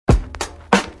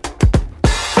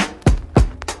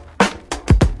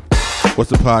What's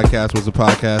the podcast? What's the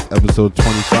podcast? Episode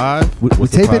 25. We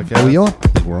What's the taping? podcast? Are we on? I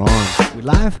think we're on. We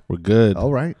live? We're good.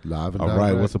 All right. Live and All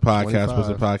right. What's the podcast? 25. What's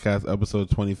the podcast? Episode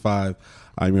 25.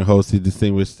 I'm your host, the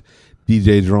distinguished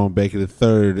DJ Jerome Baker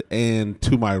III. And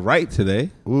to my right today,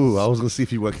 Ooh, I was going to see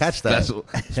if you would catch that. special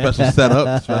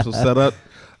setup. Special setup.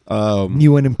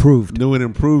 New and improved. New and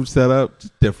improved setup.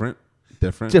 Different.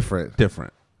 Definitely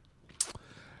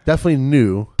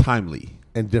new Timely.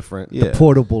 and different. Yeah.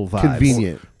 Portable vibes.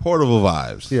 Convenient. Portable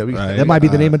vibes. Yeah, right? That might be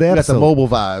the name of the We got episode. the mobile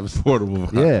vibes. Portable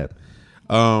vibes.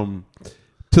 Yeah.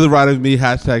 To the right of me,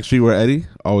 hashtag Streetwear Eddie,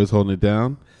 always holding it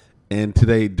down. And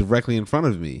today, directly in front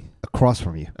of me, Across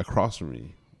from you. across from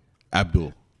me,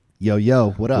 Abdul.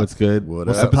 Yo, what up? What's good? What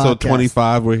What's up? up? Episode Podcast.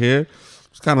 25, we're here.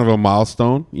 It's kind of a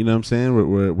milestone, you know what I'm saying?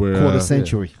 We're Quarter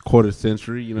century. quarter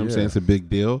century, you know what I'm Yeah. saying? It's a big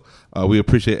deal. We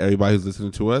appreciate everybody who's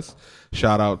listening to us.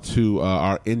 Shout out to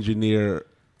our engineer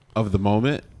of the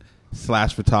moment /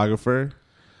 photographer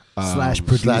Slash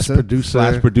Slash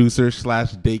producer. producer. /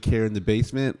 daycare in the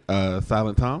basement,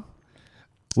 Silent Tom.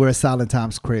 We're at Silent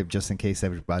Tom's crib just in case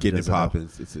everybody Getting it doesn't know. popping.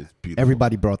 It's beautiful.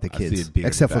 Everybody brought the I see kids a deer in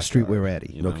except the for backyard, Streetwear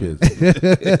Eddie. you No know? kids.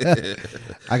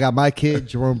 I got my kid.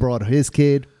 Jerome brought his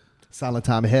kid. Silent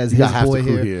Tom has You his got half boy the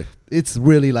crew here. here. It's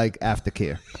really like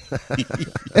aftercare.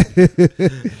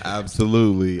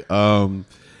 Absolutely.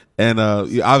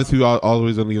 Obviously, we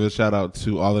always going to give a shout out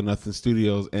to All or Nothing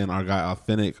Studios and our guy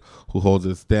Authentic, who holds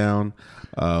us down.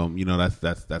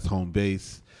 That's home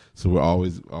base, so we're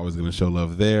always going to show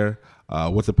love there.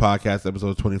 What's the podcast?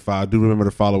 Episode 25. Do remember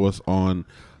to follow us on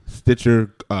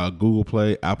Stitcher, Google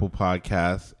Play, Apple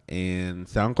Podcasts, and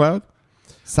SoundCloud.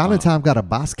 Silent Tom got a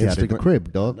basket at the Instagram.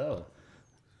 crib, dog. No.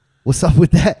 What's up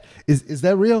with that? Is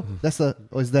that real?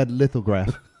 Or is that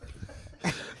lithograph?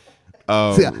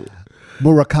 See,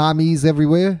 Murakami's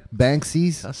everywhere.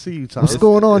 Banksy's. I see you, Tom. What's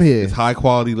going on here? It's high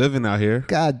quality living out here.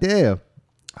 God damn.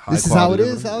 High This is how it quality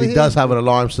is living. out He here? does have an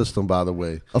alarm system, by the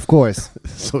way. Of course.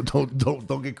 So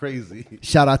don't get crazy.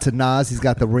 Shout out to Nas. He's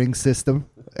got the ring system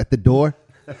at the door.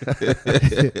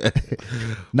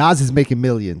 Nas is making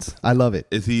millions. I love it.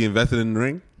 Is he invested in the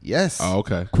ring? Yes. Oh,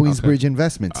 okay. Queensbridge Okay.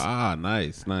 Investments. Ah,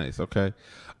 nice. Okay.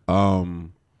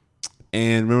 And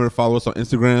remember to follow us on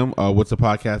Instagram, What's the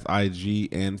Podcast IG,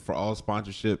 and for all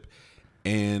sponsorship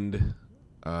and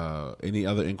any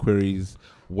other inquiries,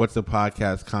 What's the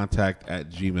Podcast contact at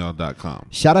gmail.com.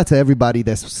 Shout out to everybody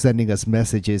that's sending us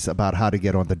messages about how to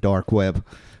get on the dark web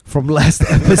from last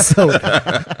episode.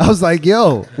 I was like,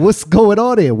 yo, what's going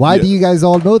on here? Why do you guys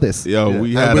all know this? Yo, Yeah. we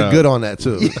And had we're good on that,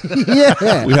 too.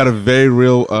 Yeah. we had a very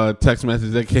real text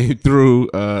message that came through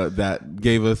that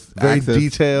gave us Very access,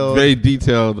 detailed. very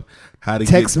detailed how to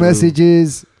Text get through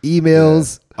messages,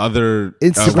 emails. other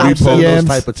Instagram Stop sending DMs. those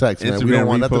type of texts, man. We Instagram don't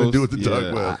want nothing to do with the reposts, dark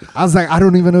yeah. web. I was like, I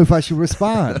don't even know if I should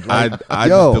respond. Like, I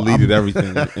yo, just deleted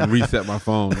everything and reset my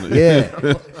phone.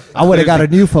 Yeah. I would have got a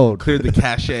new phone. Cleared the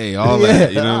cache, all Yeah.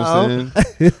 that. You know what I'm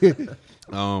saying?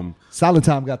 Silent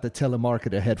Tom got the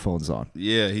telemarketer headphones on.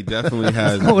 Yeah, he definitely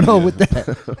has. What's going on with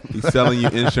that? He's selling you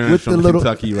insurance With the from little-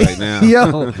 Kentucky right now.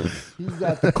 Yo, he's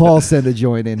got the call center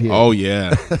joint in here. Oh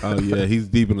yeah, He's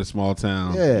deep in a small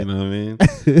town. Yeah. You know what I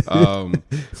mean?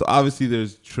 So obviously,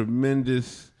 there's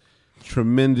tremendous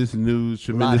news,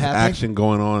 tremendous happening. action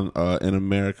going on in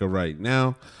America right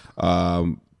now,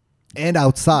 And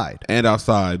outside. and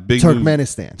outside. Big news.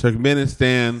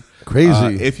 Turkmenistan.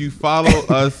 Crazy. If you follow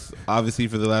us, obviously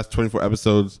for the last 24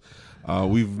 episodes,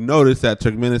 we've noticed that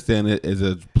Turkmenistan is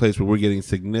a place where we're getting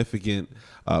significant.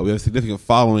 We have significant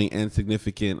following and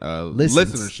significant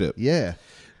Listens. listenership. Yeah.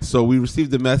 So we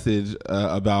received a message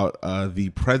about the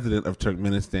president of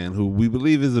Turkmenistan, who we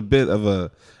believe is a bit of a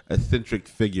eccentric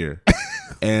figure,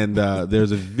 and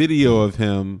there's a video of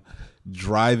him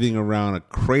driving around a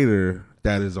crater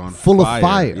that is on Full of fire.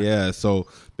 fire. Yeah. So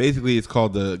basically, it's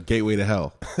called the Gateway to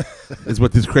Hell. Is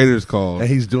what this crater is called. And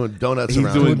he's doing donuts He's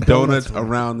around. doing it. donuts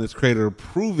around this crater,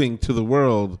 proving to the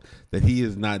world that he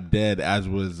is not dead, as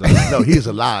was No, he is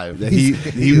alive. that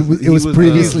It was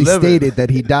previously living. stated that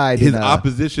he died his in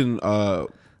opposition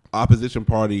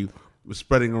party was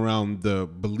spreading around the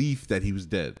belief that he was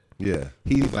dead. Yeah.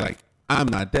 He's like, I'm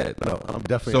not dead. No, I'm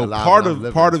definitely So alive. part and of I'm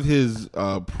living. part of his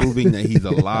proving that he's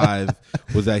alive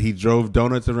was that he drove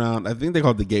donuts around. I think they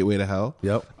call it the Gateway to Hell.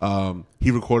 Yep. He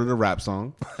recorded a rap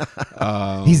song.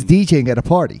 He's DJing at a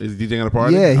party. Is he DJing at a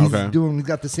party? Yeah, he's okay. He's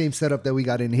got the same setup that we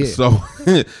got in here.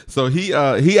 So he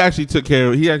actually took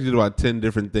care. He actually did about 10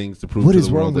 different things to prove. What to is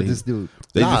the world wrong with that this dude?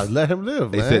 Let him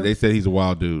live, man. They said he's a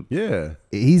wild dude. Yeah.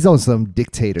 He's on some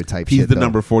dictator type shit. He's the though.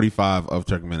 number 45 of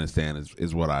Turkmenistan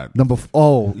is what I.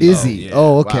 Is he? Yeah.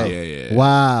 Oh, okay. Yeah.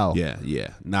 Wow. Yeah.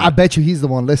 I bet you he's the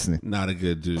one listening. Not a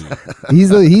good dude. He's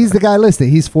the guy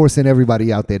listening. He's forcing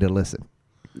everybody out there to listen.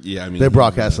 Yeah, I mean They're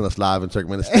broadcasting us live in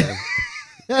Turkmenistan.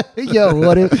 Yo,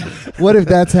 what if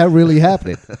that's how really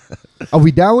happening? Are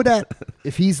we down with that?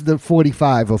 If he's the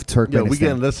 45 of Turkmenistan. Yo, we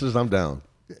getting listeners, I'm down.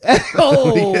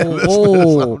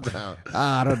 Oh, I'm down.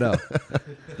 I don't know.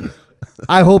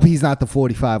 I hope he's not the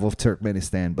 45 of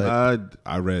Turkmenistan, but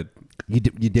I read. You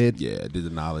did? Yeah, I did the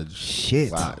knowledge.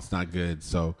 Shit. It's not good.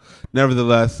 So,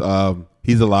 nevertheless,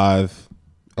 he's alive.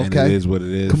 And Okay. it is what it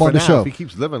is. Come on For the now, show. if he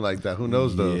keeps living like that, who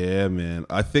knows though? Yeah, man.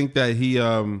 I think that he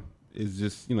is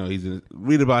just,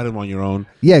 read about him on your own.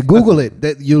 Yeah, Google it.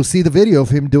 That you'll see the video of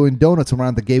him doing donuts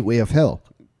around the gateway of hell.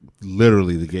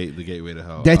 Literally the gateway to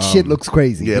hell. That shit looks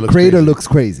crazy. yeah, it The looks crater crazy. looks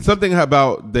crazy. Something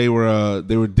about they were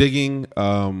digging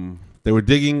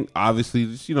obviously,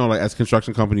 like as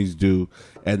construction companies do,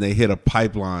 and they hit a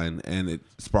pipeline and it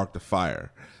sparked a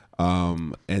fire.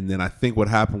 And then I think what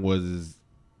happened was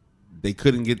they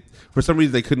couldn't get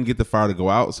the fire to go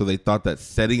out, so they thought that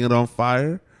setting it on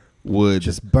fire would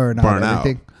Just burn out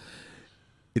everything.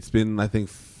 It's been, I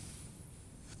think,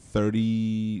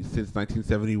 30 since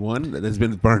 1971 that has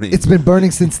been burning. It's been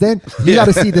burning since then. You got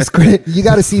to see this. You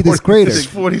got to see this crater. It's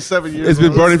 47 years It's been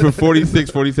old. burning for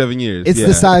 46, 47 years. It's Yeah.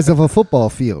 the size of a football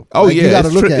field. Oh Like, yeah, you got to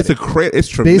look at it's it. it's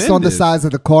tremendous. Based on the size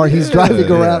of the car he's Yeah, driving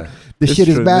yeah. around. The It's shit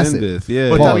is massive. tremendous, yeah.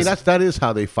 But Pause. I mean, that is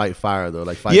how they fight fire, though.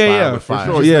 Like fight Yeah, fire yeah, with for fire.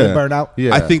 sure, Just yeah. let it burn out.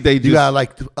 Yeah. I think they you just- got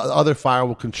like other fire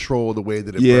will control the way that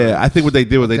it burns. Yeah, I think what they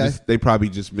did was Okay. they probably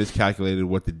just miscalculated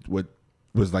what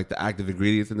was like the active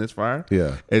ingredients in this fire.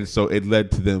 Yeah. And so it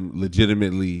led to them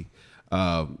legitimately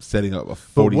setting up a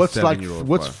But 47-year-old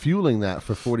what's fire. fueling that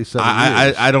for 47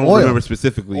 years? I don't Oil. remember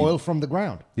specifically. Oil from the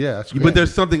ground. Yeah, that's But great.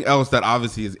 there's something else that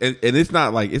obviously is, and it's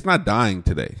not dying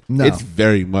today. No. It's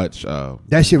very much,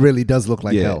 That shit really does look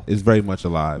like hell. it's very much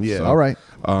alive. Yeah. So, All right.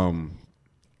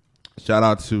 Shout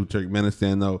out to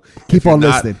Turkmenistan though. Keep If you're on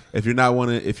not- listening. If you're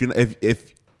not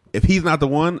if he's not the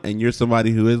one and you're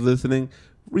somebody who is listening,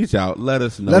 reach out. Let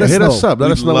us know. Let us Hit know. us up. Let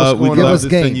We'd us know love, what's going we'd on. love us to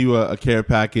game. send you a care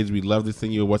package. We'd love to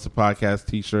send you a What's a Podcast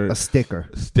t-shirt. A sticker.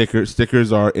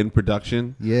 Stickers are in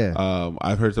production. Yeah.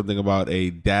 I've heard something about a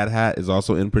dad hat is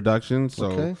also in production. So,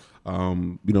 Okay.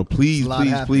 Please, There's a lot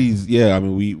happening. please, yeah. I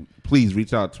mean, please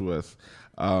reach out to us.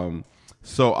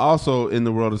 So also in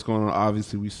the world that's going on,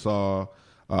 obviously we saw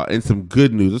in some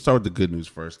good news. Let's start with the good news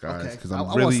first, guys, Okay. because I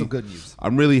want some good news.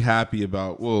 I'm really happy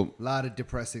about A lot of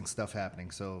depressing stuff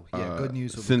happening. So, yeah, good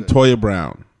news. Will be good. Cynthia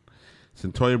Brown.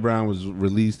 Cynthia Brown was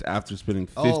released after spending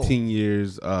Oh. 15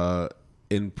 years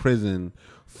in prison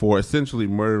for essentially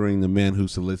murdering the man who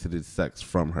solicited sex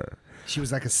from her. She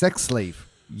was like a sex slave.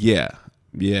 Yeah,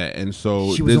 and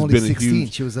so She was there's only been 16. a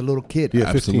huge, She was a little kid. Yeah.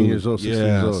 15 absolutely. years old, 16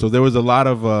 yeah. years old. So there was a lot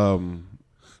of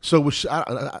So was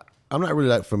I'm not really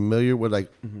like familiar with like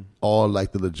all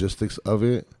like the logistics of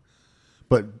it,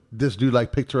 but this dude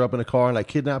like picked her up in a car and like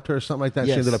kidnapped her or something like that.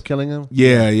 Yes. She ended up killing him.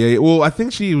 yeah. Well, I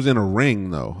think she was in a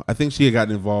ring though. I think she had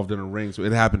gotten involved in a ring, so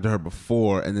it happened to her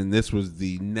before, and then this was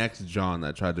the next John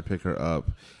that tried to pick her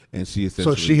up, and she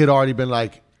essentially So she had already been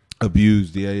like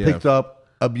abused. Yeah. picked up,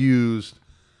 abused,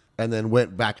 and then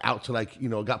went back out to like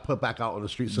got put back out on the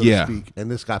street, so Yeah. to speak. And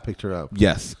this guy picked her up.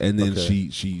 Yes, and then Okay.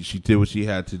 she did what she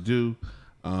had to do,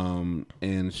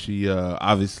 and she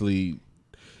obviously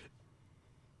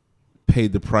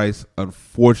paid the price.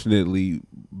 Unfortunately,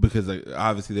 because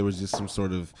obviously there was just some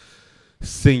sort of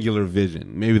singular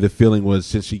vision. Maybe the feeling was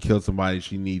since she killed somebody,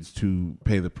 she needs to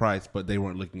pay the price, but they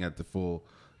weren't looking at the full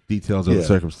details of the Yeah.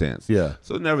 circumstance. Yeah.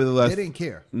 So nevertheless, They didn't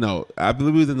care. No, I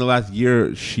believe within the last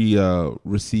year, she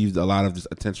received a lot of just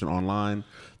attention online.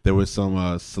 There was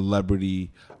some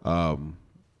celebrity,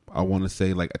 I want to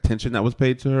say, like attention that was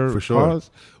paid to her For sure. cause,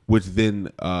 which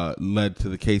then led to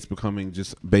the case becoming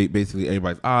just basically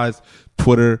everybody's eyes,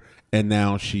 Twitter, and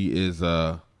now she is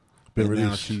Been and now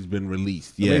released. she's been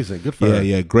released. Yeah, Amazing. Good for her.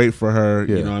 Yeah, great for her.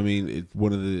 Yeah. You know, what I mean, it's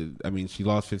one of the. I mean, she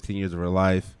lost 15 years of her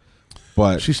life,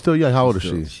 but She's still young. How old is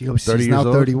Still- she? She's 30 now years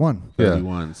old? 31.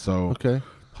 31. So Okay.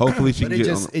 hopefully she But can it get.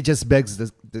 just it just begs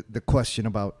the question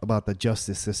about the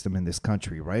justice system in this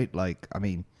country, right? Like, I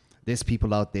mean, there's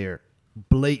people out there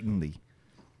blatantly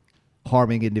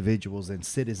harming individuals and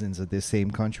citizens of this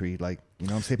same country. Like, you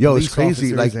know what I'm saying? Yo, Police it's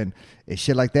crazy, officers like- and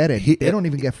shit like that. And they don't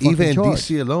even get fucking even in charged.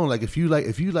 DC alone. Like if you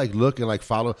look and like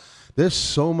follow, there's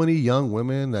so many young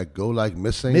women that go like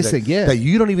missing, that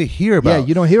you don't even hear about. Yeah,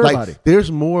 you don't hear like, about it.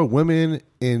 There's more women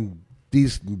in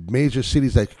these major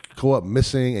cities that go up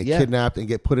missing and kidnapped and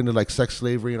get put into like sex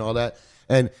slavery and all that.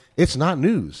 And it's not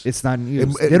news. It's not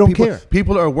news. They don't care.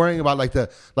 People are worrying about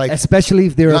especially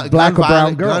if they're black or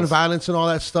brown girls. Gun violence and all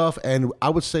that stuff. And I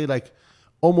would say like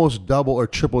almost double or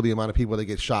triple the amount of people that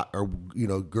get shot or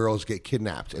girls get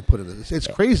kidnapped and put in this. It's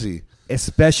crazy.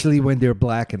 Especially when they're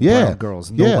black and brown girls.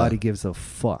 Nobody gives a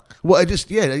fuck. Well, it's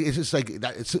just like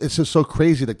that. It's just so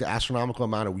crazy, like the astronomical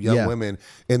amount of young women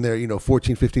in their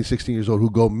 14, 15, 16 years old who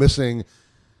go missing.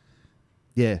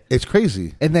 Yeah, it's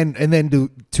crazy. And then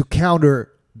to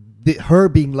counter her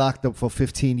being locked up for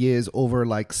 15 years over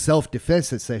like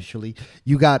self-defense, essentially,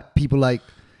 you got people like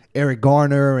Eric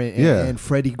Garner and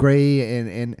Freddie Gray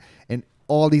and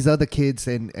all these other kids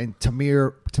and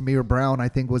Tamir Brown, I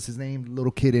think was his name,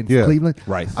 little kid in Cleveland.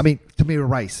 Rice. I mean, Tamir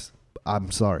Rice.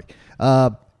 I'm sorry.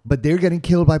 But they're getting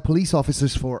killed by police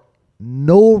officers for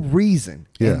no reason.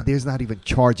 Yeah. And there's not even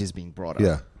charges being brought up.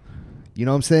 Yeah. You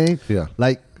know what I'm saying? Yeah.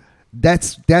 Like,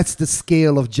 that's the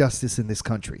scale of justice in this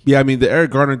country. Yeah, I mean, the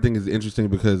Eric Garner thing is interesting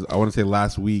because I want to say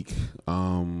last week,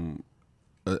 an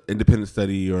independent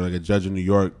study or like a judge in New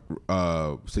York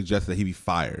suggested that he be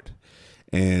fired.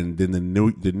 And then the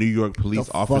New York police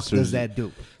officers. What does that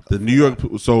do? The New York,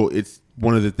 so it's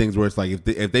one of the things where it's like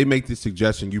if they make this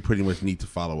suggestion, you pretty much need to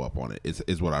follow up on it.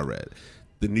 Is what I read.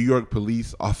 The New York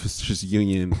Police Officers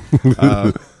Union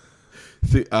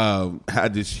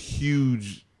had this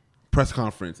huge press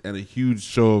conference and a huge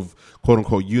show of quote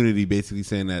unquote unity, basically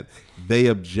saying that they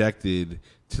objected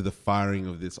to the firing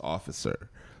of this officer.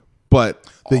 But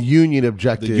the union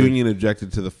objected. The union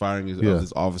objected to the firing of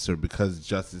this officer because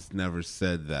justice never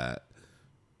said that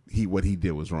what he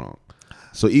did was wrong.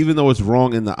 So even though it's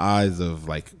wrong in the eyes of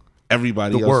like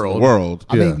everybody else in the world,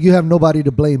 I mean, you have nobody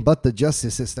to blame but the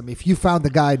justice system. If you found the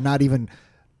guy not even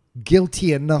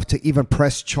guilty enough to even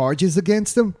press charges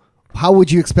against him, how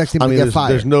would you expect him to get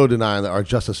fired? There's no denying that our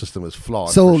justice system is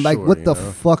flawed. So, like, what the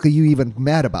fuck are you even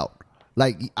mad about?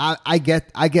 Like, I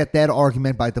get that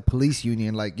argument by the police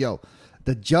union. Like, yo,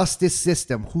 the justice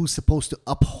system, who's supposed to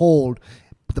uphold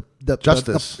the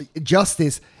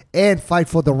justice and fight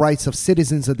for the rights of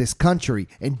citizens of this country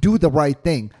and do the right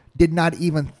thing, did not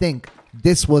even think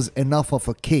this was enough of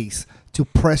a case to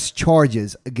press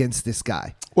charges against this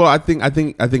guy. Well, I think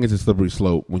it's a slippery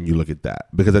slope when you look at that,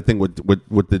 because I think what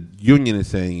the union is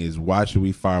saying is, why should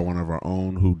we fire one of our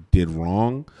own who did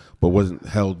wrong but wasn't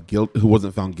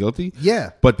found guilty? Yeah.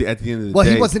 But at the end of the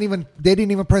day, they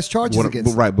didn't even press charges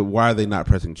against him. Right, but why are they not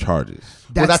pressing charges?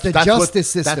 That's the justice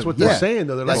system. That's what they're saying,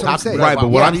 though. They're that's like, what I'm saying. Right, but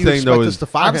what I'm saying though is,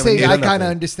 I'm saying I kind of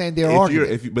understand their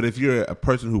argument. If you're a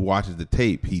person who watches the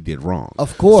tape, he did wrong.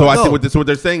 Of course. So I think what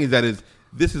they're saying is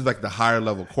this is like the higher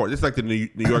level court. This is like the New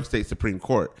York State Supreme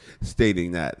Court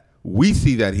stating that we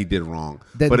see that he did wrong.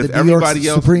 But if everybody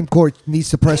else, Supreme Court needs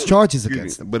to press charges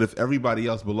against him. But if everybody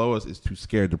else below us is too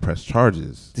scared to press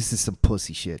charges, this is some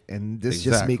pussy shit, and this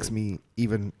just makes me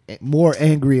even more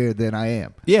angrier than I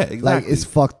am. Yeah, exactly. Like, it's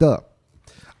fucked up.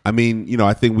 I mean,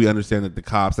 I think we understand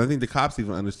that I think the cops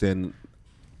even understand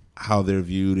how they're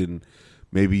viewed and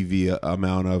maybe the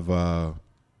amount of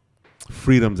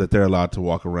freedoms that they're allowed to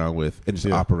walk around with and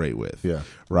just operate with. Yeah.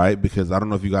 Right? Because I don't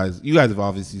know if you guys have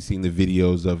obviously seen the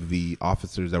videos of the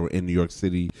officers that were in New York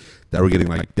City that were getting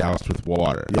like doused with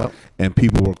water. Yep. And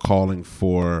people were calling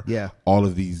for Yeah. all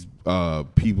of these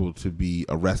people to be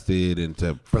arrested and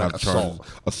to have charges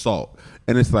assault.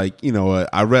 And it's like,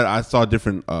 I saw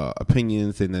different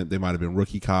opinions saying that they might have been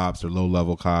rookie cops or low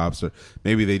level cops, or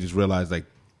maybe they just realized, like,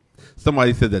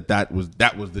 somebody said that was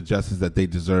the justice that they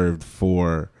deserved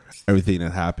for everything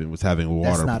that happened, was having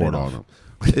water poured on them.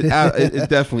 It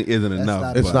definitely isn't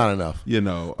enough. It's not enough.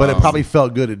 But it probably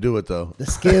felt good to do it, though. The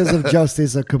scales of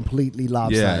justice are completely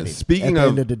lopsided. Yeah. Speaking at the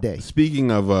end of the day.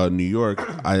 Speaking of New York,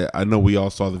 I know we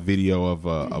all saw the video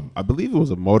of I believe it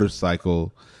was a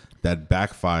motorcycle that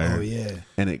backfired. Oh yeah,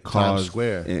 and it caused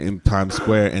in Times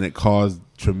Square, and it caused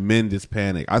tremendous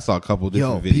panic. I saw a couple of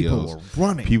different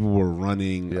videos. People were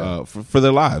running for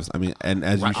their lives. I mean, and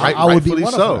as you I would be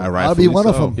one of them. I'll be one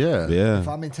of them. Yeah. If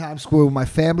I'm in Times Square with my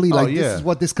family, this is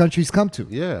what this country's come to.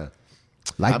 Yeah.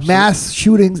 Like mass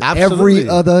shootings every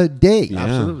other day. Yeah.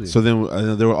 Absolutely. So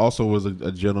then there also was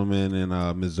a gentleman in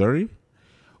Missouri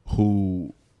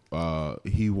who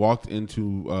he walked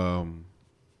into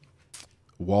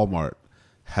Walmart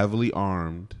heavily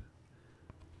armed,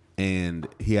 and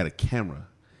he had a camera,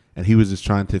 and he was just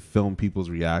trying to film people's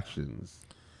reactions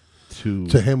to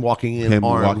him walking in him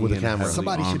armed walking with a in camera. heavily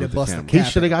Somebody armed should have with a busted camera. He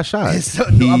should have got shot.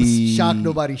 I'm shocked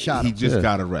nobody shot He him. just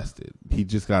got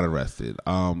arrested.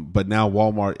 But now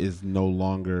Walmart is no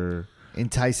longer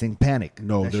Enticing panic.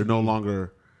 no. That They're should no be-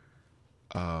 longer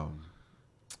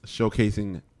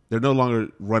showcasing. They're no longer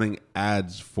running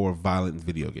ads for violent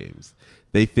video games.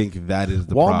 They think that is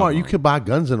the Walmart, problem. you could buy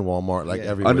guns in Walmart like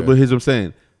everywhere. But here's what I'm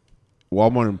saying: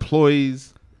 Walmart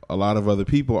employees, a lot of other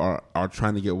people are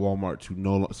trying to get Walmart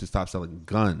to stop selling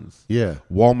guns. Yeah.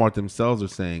 Walmart themselves are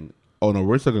saying, "Oh no,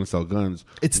 we're still going to sell guns.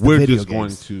 It's the we're video just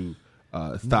games. going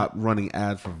to stop running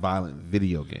ads for violent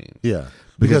video games." Yeah,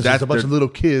 Because because that's there's a bunch their- of little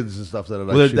kids and stuff that are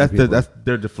like Well, shooting people. that's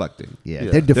they're deflecting. Yeah,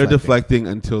 Yeah. they're They're deflecting deflecting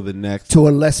until the next to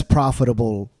a less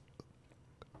profitable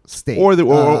state or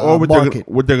what market.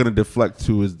 they're going to deflect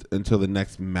to is until the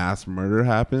next mass murder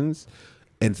happens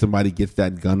and somebody gets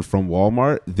that gun from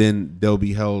Walmart, then they'll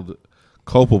be held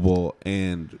culpable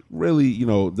and really,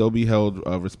 they'll be held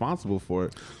responsible for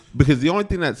it, because the only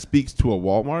thing that speaks to a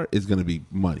Walmart is going to be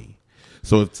money.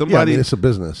 So if yeah, I somebody, mean, it's a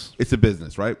business. it's a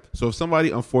business, right? So if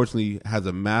somebody unfortunately has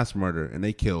a mass murder and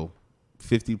they kill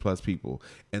 50 plus people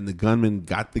and the gunman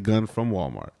got the gun from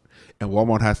Walmart and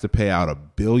Walmart has to pay out $1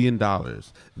 billion,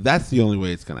 that's the only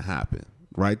way it's going to happen,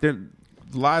 right? There,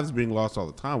 lives being lost all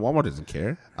the time. Walmart doesn't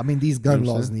care. I mean, these gun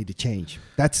laws need to change.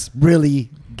 That's really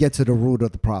get to the root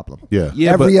of the problem. Yeah.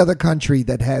 Yeah, Every but- other country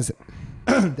that has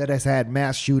that has had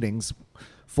mass shootings,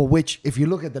 for which, if you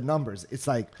look at the numbers, it's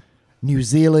like New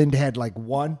Zealand had like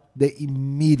one. They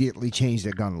immediately changed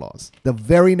their gun laws the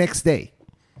very next day.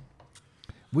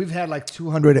 We've had like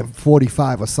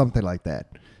 245 or something like that,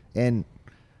 and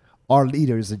our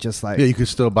leaders are just like, Yeah, you could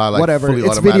still buy like whatever. fully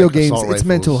It's automatic video games. assault It's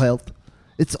mental rifles. health.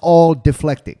 It's all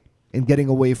deflecting and getting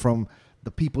away from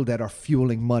the people that are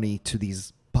fueling money to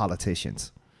these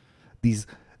politicians, these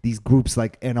groups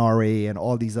like NRA and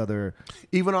all these other.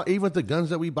 Even the guns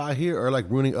that we buy here are like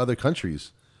ruining other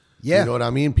countries. Yeah. You know what I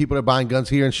mean? People are buying guns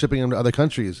here and shipping them to other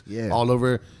countries. Yeah. All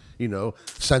over,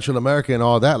 Central America and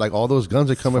all that. Like all those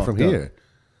guns are coming from Fucked up.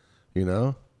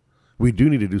 here. We do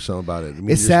need to do something about it. I mean,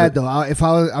 It's just sad though.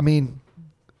 I mean,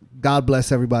 God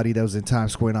bless everybody that was in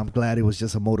Times Square, and I'm glad it was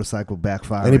just a motorcycle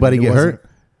backfire. Anybody get hurt?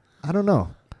 I don't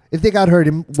know. If they got hurt,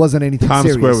 it wasn't anything Times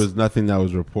serious. Square was nothing that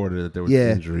was reported that there was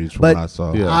injuries from but what I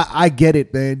saw. Yeah. I get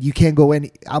it, man. You can't go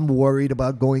I'm worried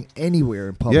about going anywhere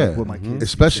in public Yeah, with my kids,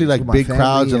 especially like with my big family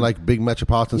crowds and like big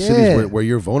metropolitan cities where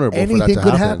you're vulnerable for anything that to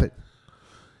could happen.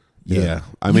 Yeah.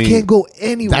 I You mean, can't go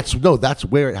anywhere. That's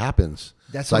where it happens.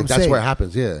 That's like what I'm that's saying. where it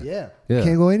happens. Yeah, Yeah. Yeah. You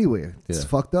can't go anywhere. It's Yeah.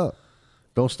 fucked up.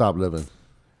 Don't stop living.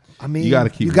 I mean, You gotta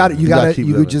keep you got living. You gotta keep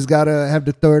living. just gotta have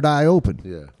the third eye open.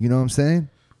 Yeah. You know what I'm saying?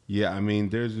 yeah, I mean,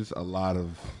 there's just a lot of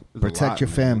Protect your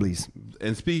families.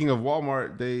 And speaking of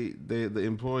Walmart, the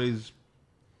employees.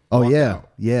 Oh walked yeah, out.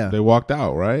 yeah. They walked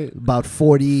out, right? About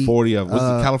 40. 40 of was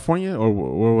it California or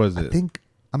where was it? I think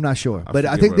I'm not sure, I but I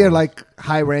forget think where it they're was. like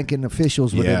high-ranking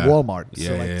officials within Yeah. Walmart. So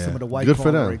Yeah, like yeah. some of the white Good for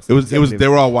collar them. It was. They executives.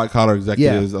 were all white collar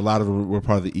executives. A lot of them were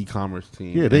part of the e-commerce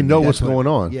team. Yeah, they And know that's what's what- going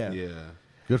on. Yeah. Yeah.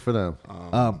 Good for them.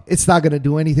 It's not going to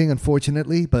do anything,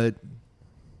 unfortunately, but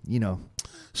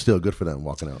Still good for them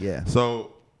walking out. yeah.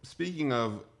 So speaking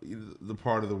of the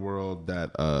part of the world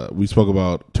that we spoke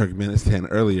about, Turkmenistan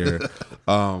earlier.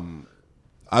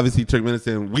 Obviously,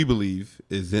 Turkmenistan, we believe,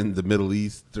 is in the Middle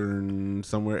Eastern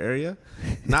somewhere area.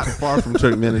 Not far from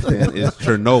Turkmenistan is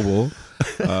Chernobyl.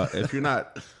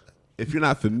 If you're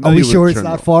not familiar, Are we with sure it's Chernobyl-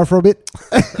 not far from it?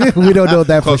 We don't know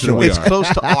that for Closer than sure. we It's are. close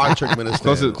to our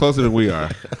Turkmenistan. closer than we are.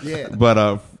 Yeah.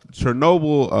 But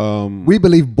Chernobyl. We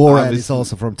believe Borat is Obviously-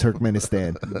 also from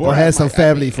Turkmenistan or Borat has some might-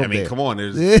 family I from mean, there. come on.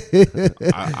 There's,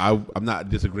 I'm not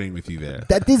disagreeing with you there.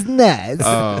 That is nice.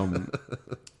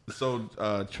 So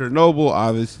Chernobyl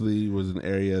obviously was an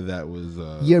area that was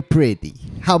You're pretty.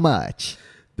 How much?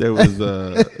 there was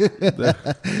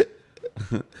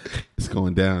it's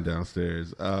going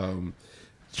downstairs.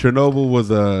 Chernobyl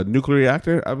was a nuclear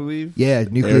reactor, I believe. Yeah,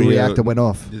 nuclear Area reactor went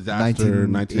off. disaster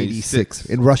 1986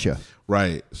 in Russia.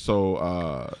 Right.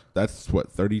 So that's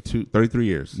what 33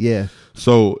 years. Yeah.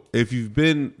 So if you've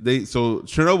been so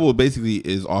Chernobyl basically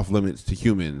is off limits to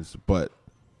humans, but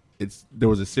there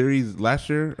was a series last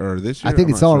year or this year. I think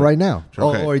I'm it's not on sure. right now.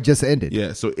 Okay. Or it just ended.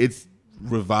 Yeah, so it's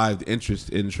revived interest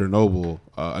in Chernobyl.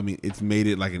 I mean, it's made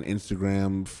it like an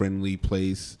Instagram friendly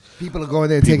place. People are going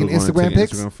there People taking are going Instagram and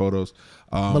pics. Instagram photos.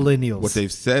 Millennials. What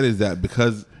they've said is that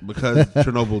because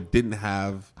Chernobyl didn't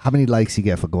have, How many likes you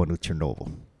get for going to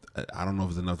Chernobyl? I don't know if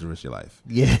it's enough to risk your life,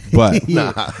 Yeah. but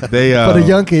Yeah. they For the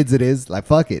young kids, it is. Like,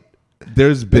 fuck it.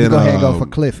 there's Let's been go hang off a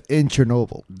cliff in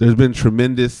Chernobyl. there's been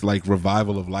tremendous like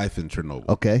revival of life in Chernobyl.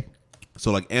 Okay.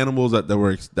 So like animals that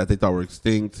they thought were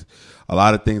extinct, a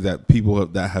lot of things that people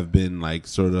that have been like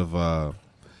sort of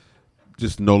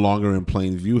just no longer in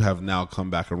plain view have now come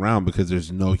back around because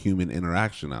there's no human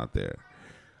interaction out there.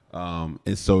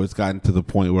 And so it's gotten to the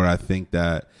point where I think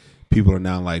that people are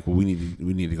now like, well, we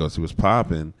need to go see what's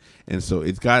popping. And so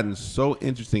it's gotten so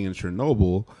interesting in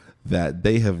Chernobyl that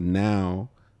they have now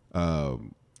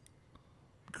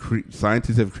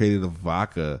scientists have created a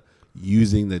vodka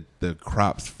using the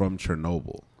crops from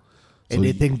Chernobyl. And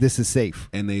they think this is safe.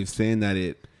 And they're saying that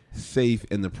it's safe,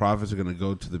 and the profits are going to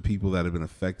go to the people that have been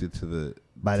affected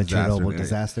by the Chernobyl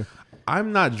disaster.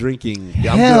 I'm not drinking.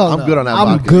 Yeah, I'm good on that.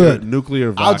 I'm vodka. good.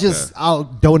 Nuclear vodka. I'll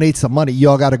donate some money.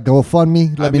 Y'all got to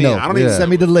GoFundMe. Let me know. I don't even Send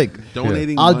me the link.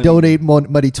 Donating. I'll money. donate more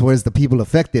money towards the people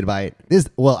affected by it.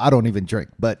 I don't even drink,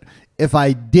 but if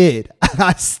I did,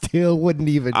 I still wouldn't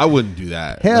even. I wouldn't do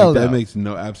that. Hell no. That makes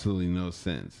absolutely no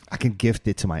sense. I can gift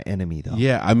it to my enemy though.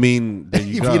 Yeah, I mean, there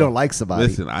you if go. you don't like somebody,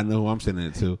 listen. I know who I'm sending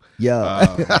it to.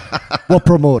 Yeah. What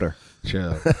promoter?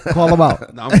 Chill. Call them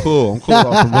out. No, I'm cool. I'm cool with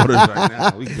all promoters right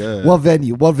now. We good. What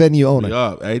venue owner? We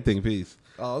up. Everything peace.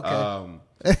 Oh,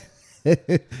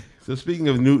 okay. So speaking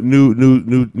of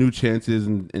new chances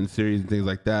and series and things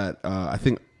like that, I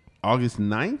think August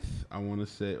 9th, I want to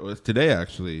say, or it's today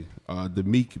actually, the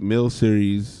Meek Mill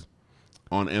series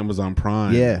on Amazon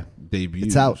Prime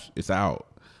debuts. It's out.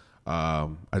 I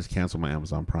just canceled my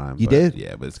Amazon Prime. You did?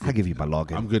 Yeah, but it's good. I'll give you my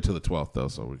login. I'm good till the 12th though,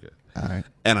 so we're good. All right.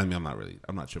 And I mean,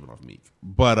 I'm not tripping off Meek.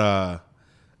 But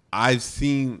I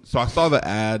saw the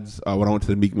ads when I went to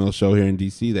the Meek Mill show here in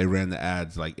DC. They ran the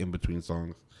ads like in between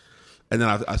songs. And then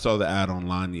I saw the ad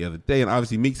online the other day, and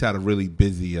obviously Meek's had a really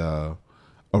busy sort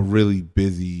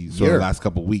of last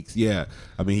couple weeks. Yeah.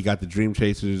 I mean, he got the Dream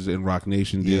Chasers and Rock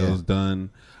Nation deals done.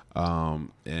 And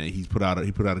he put out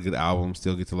a good album,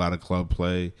 still gets a lot of club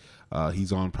play.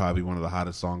 He's on probably one of the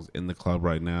hottest songs in the club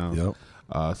right now. Yep.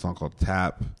 A song called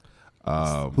Tap.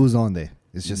 Who's on there?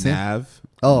 It's just Nav. him?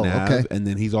 Oh, Nav. okay. And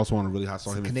then he's also on a really hot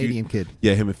song. It's a Canadian kid.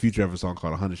 Yeah, him and Future have a song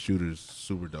called 100 Shooters.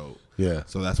 Super dope. Yeah.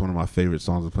 So that's one of my favorite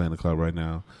songs to play in the club right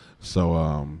now.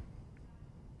 So,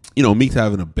 Meek's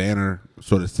having a banner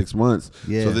sort of 6 months.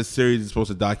 Yeah. So this series is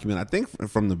supposed to document, I think,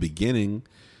 from the beginning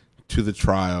to the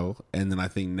trial, and then I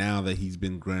think now that he's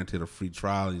been granted a free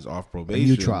trial, he's off probation.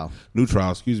 New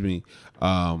trial. Excuse me.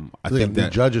 I think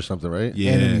that judge or something, right?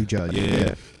 Yeah, and a new judge.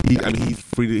 Yeah. He's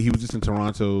free. He was just in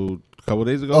Toronto a couple of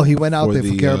days ago. Oh, he went out there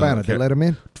for Caravana. They let him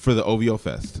in for the OVO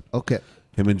Fest. Okay.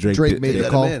 Him and Drake made the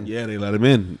call. Yeah, they let him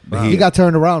in. Wow. He got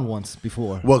turned around once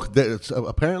before. Well,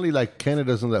 apparently, like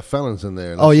Canada doesn't let felons in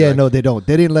there. Oh yeah, no, they don't.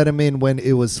 They didn't let him in when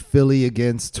it was Philly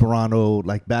against Toronto,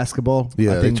 like basketball.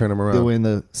 Yeah, I think they turned him around. They were in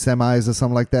the semis or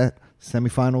something like that,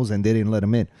 semifinals, and they didn't let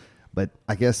him in. But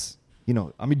I guess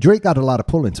Drake got a lot of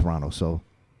pull in Toronto, so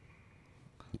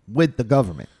with the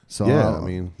government. So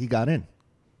yeah, he got in.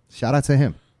 Shout out to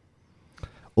him.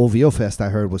 OVO Fest, I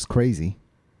heard, was crazy.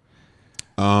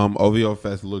 OVO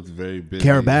Fest looked very busy.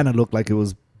 Caravana looked like it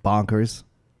was bonkers.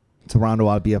 Toronto,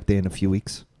 I'll be up there in a few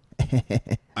weeks.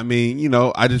 I mean,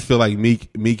 I just feel like Meek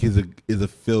is a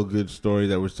feel good story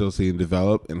that we're still seeing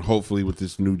develop, and hopefully with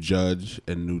this new judge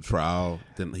and new trial,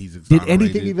 then he's exonerated. Did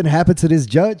anything even happen to this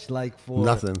judge? Like for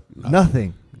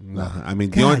nothing. I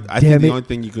mean, the only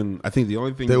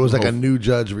thing there was like a new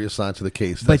judge reassigned to the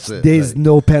case. But there's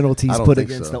no penalties put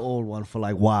against the old one for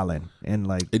like wilding and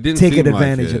like taking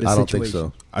advantage of the situation. I don't think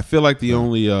so. I feel like the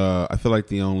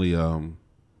only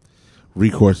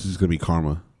recourse is going to be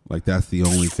karma. Like that's the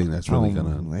only thing that's really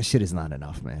gonna. That shit is not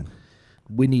enough, man.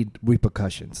 We need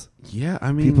repercussions. Yeah,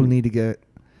 I mean, people need to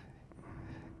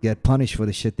get punished for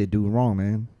the shit they do wrong,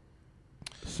 man.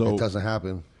 So it doesn't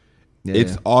happen. Yeah.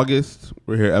 It's August.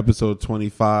 We're here, episode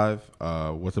 25.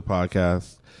 What's a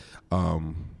podcast?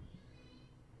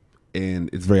 And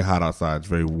it's very hot outside. It's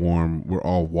very warm. We're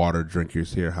all water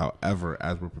drinkers here. However,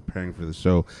 as we're preparing for the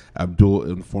show,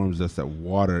 Abdul informs us that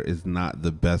water is not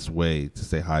the best way to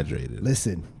stay hydrated.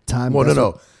 Listen, Time. Well,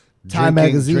 no. Time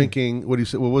magazine. Drinking. What do you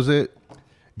say? What was it?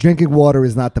 Drinking water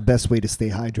is not the best way to stay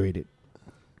hydrated.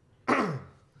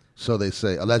 So they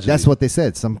say. Allegedly. That's what they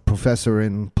said. Some professor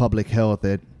in public health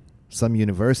at some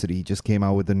university just came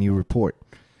out with a new report.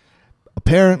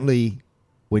 Apparently,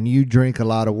 when you drink a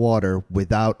lot of water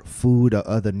without food or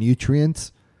other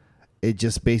nutrients, it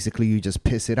just basically you just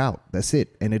piss it out. That's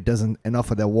it. And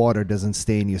enough of that water doesn't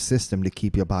stay in your system to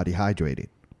keep your body hydrated.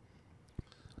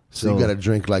 So you got to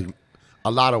drink like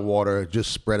a lot of water,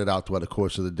 just spread it out throughout the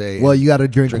course of the day. Well, you got to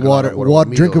drink water.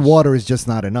 Drinking meals. water is just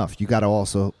not enough. You got to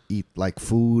also eat like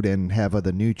food and have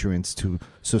other nutrients too.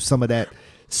 So some of that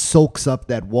soaks up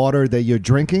that water that you're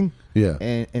drinking, yeah,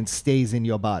 and stays in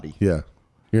your body. Yeah.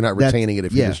 You're not retaining it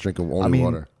if you just drink only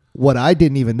water. What I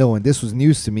didn't even know, and this was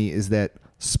news to me, is that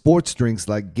sports drinks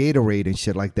like Gatorade and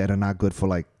shit like that are not good for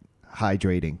like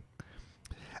hydrating.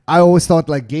 I always thought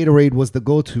like Gatorade was the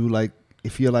go-to, like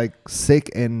if you're like sick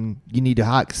and you need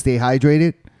to stay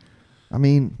hydrated. I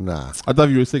mean, nah. I thought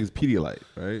you were sick as Pedialyte,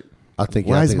 right? I think.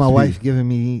 Why is my wife giving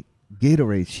me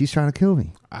Gatorade? She's trying to kill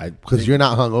me. Because you're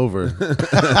not hungover.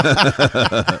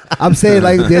 I'm saying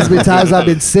like there's been times I've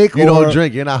been sick. You don't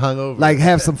drink. You're not hungover. Like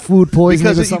have some food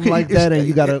poisoning or something like that, and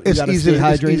you gotta stay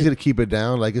hydrated. It's easy to keep it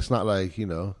down. Like it's not like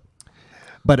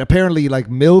But apparently, like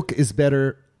milk is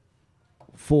better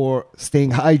for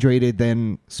staying hydrated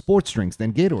than sports drinks,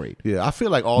 than Gatorade. Yeah, I feel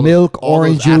like all milk, all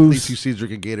orange those juice. athletes you see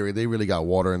drinking Gatorade, they really got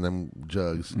water in them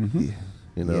jugs. Mm-hmm.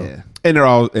 Yeah.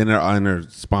 And they're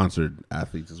sponsored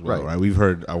athletes as well, right? We've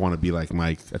heard I want to be like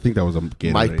Mike. I think that was a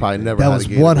Gatorade. Mike probably never. That had was a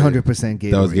Gatorade. 100%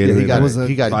 Gatorade. That was Gatorade. That was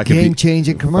he got a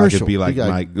game-changing commercial. I could be like He got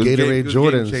Mike. Gatorade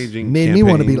Jordans. Made me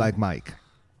want to be like Mike.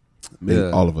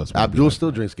 All of us. Abdul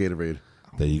still drinks Gatorade.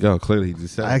 There you go. Clearly, he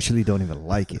just said. I actually don't even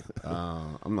like it.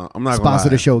 I'm not Sponsor gonna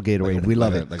the show, Gatorade. We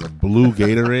love it. Like a blue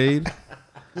Gatorade.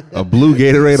 A blue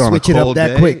Gatorade on a Switch it up cold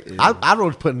that day. quick. I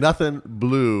don't put nothing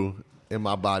blue in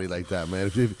my body like that, man.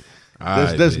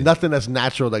 There's dude. nothing that's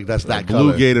natural like that's that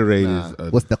Blue color. Gatorade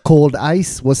is. What's the cold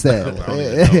ice? What's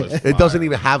that? It doesn't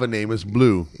even have a name. It's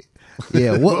blue.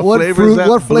 Yeah. What flavor fruit? is that?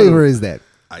 What flavor is that?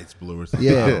 Ice blue or something.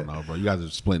 Yeah. I don't know, bro. You guys are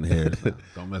splitting hairs.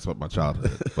 Don't mess up my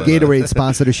childhood. But, Gatorade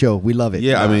sponsor the show. We love it.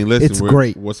 Yeah, I mean, listen, it's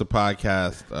great. What's a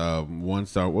podcast? 1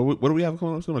 star. What do we have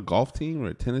going on? A golf team or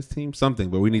a tennis team? Something,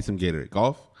 but we need some Gatorade.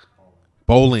 Golf,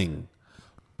 bowling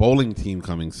team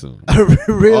coming soon.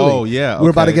 Really? Oh yeah,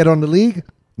 We're about to okay. get on the league,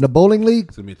 the bowling league.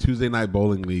 It's gonna be a Tuesday night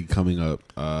bowling league coming up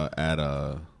at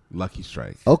Lucky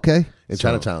Strike Okay. In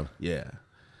Chinatown. Yeah.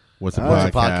 What's a What's podcast?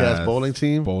 a podcast bowling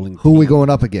team? Who we going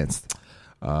up against?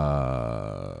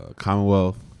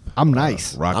 Commonwealth. I'm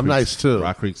nice. Rock I'm Creek- nice, too.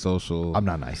 Rock Creek Social. I'm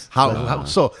not nice. How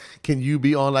so? Can you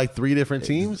be on like 3 different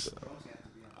teams?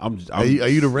 Are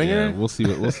you the ringer? Yeah, we'll see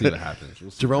what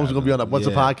happens. Jerome's gonna be on the What's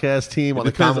a Podcast team, on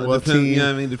the Commonwealth team, you know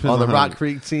what I mean? Depends on the how- Rock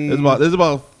Creek team. There's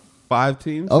about 5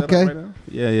 teams. set up Okay. right now.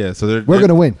 Yeah. So we're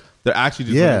gonna win. They're actually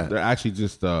just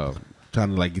Yeah. trying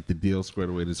to like get the deal squared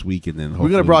away this week, and then We're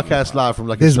hopefully gonna broadcast live from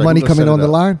like. There's a money we're gonna coming set on it the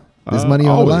up. line. There's money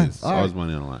on the line. Always, always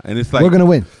money on the line, and it's like We're gonna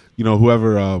win. You know,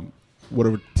 whoever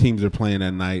teams are playing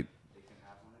that night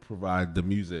provide the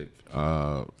music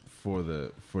for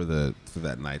that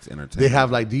night's entertainment. They have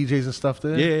like DJs and stuff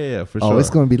there. yeah, for Oh, sure. it's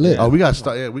gonna be lit. Oh, we got to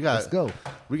start. Yeah, we got. Let's go.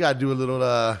 We got to do a little.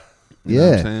 You know what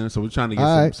I'm Yeah. saying? So we're trying to get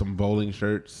All right. some bowling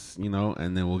shirts, you know,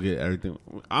 and then we'll get everything.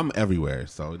 I'm everywhere,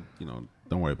 so you know,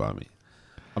 don't worry about me.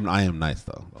 I am nice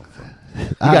though. We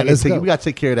All right, let's go. got to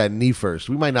take care of that knee first.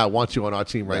 We might not want you on our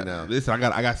team right now. Listen,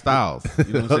 I got styles.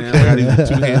 You know what I'm saying? I got these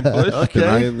 2-hand push. Okay.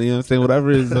 You know what I'm saying? Whatever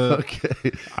is.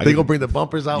 Okay. They gonna bring the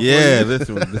bumpers out. Yeah, For you?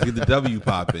 listen, let's get the W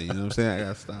popping. You know what I'm saying? I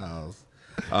got styles.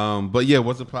 But yeah,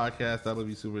 what's a podcast? That'll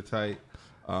be super tight.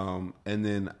 And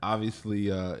then obviously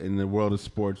in the world of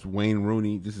sports, Wayne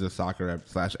Rooney, this is a soccer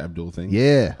 / Abdul thing.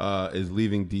 Yeah. Is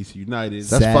leaving DC United.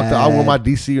 That's Sad. fucked up. I wore my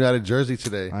DC United jersey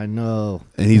today. I know.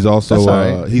 And he's also That's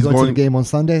all right. He's going to the game on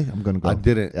Sunday. I'm gonna go. I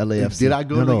didn't. LAFC. Did I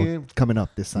go to the game? Coming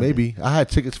up this Sunday. Maybe I had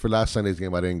tickets for last Sunday's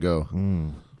game. I didn't go.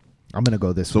 I'm gonna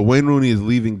go this. So week. Wayne Rooney is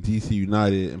leaving DC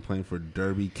United and playing for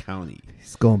Derby County.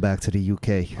 He's going back to the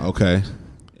UK. Okay.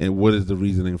 And what is the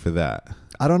reasoning for that?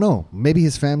 I don't know. Maybe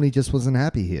his family just wasn't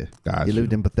happy here. Gotcha. He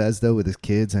lived in Bethesda with his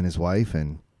kids and his wife,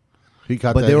 and He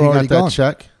got But that. they were He already got that gone.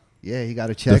 check. yeah, he got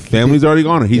a The check. family's already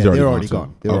gone, or he's Yeah, already they're gone. already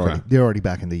too? gone. They're already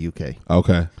back in the UK.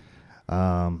 Okay.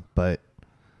 But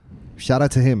shout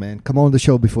out to him, man. Come on the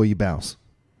show before you bounce.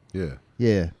 Yeah.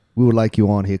 Yeah, we would like you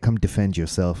on here. Come defend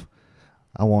yourself.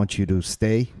 I want you to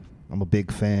stay. I'm a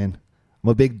big fan. I'm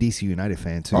a big DC United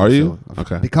fan too. Are you? I've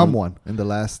Okay. become one in the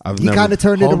last. I've He never- kind of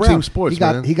turned it Home around. team sports, he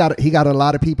got man. he got a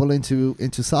lot of people into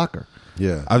soccer.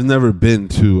 Yeah. I've never been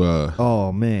to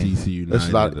Oh man, DC United.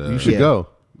 That's not. You should Yeah. go.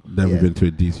 Never Yeah. been to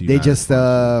a DC United. they just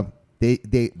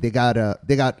they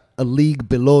got a league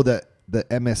below the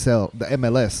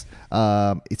MLS.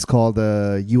 It's called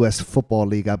the U.S. Football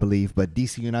League, I believe. But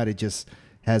DC United just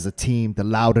has a team, the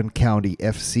Loudoun County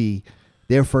FC.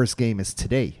 Their first game is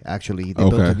today. Actually, they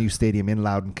built Okay. a new stadium in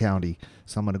Loudoun County,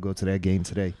 so I'm gonna go to that game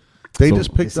today. They So- just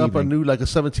picked This up evening. a new, like a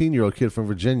 17-year-old kid from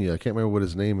Virginia. I can't remember what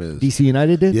his name is. DC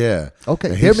United did. Yeah.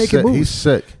 Okay, And they're he's making sick. moves. He's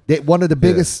sick. One of the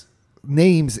biggest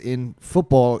names in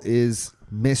football is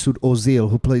Mesut Ozil,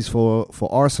 who plays for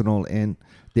Arsenal, and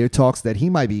there are talks that he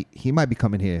might be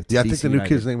coming here. To Yeah, I DC think the new United.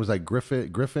 kid's name was like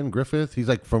Griffith. He's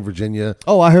like from Virginia.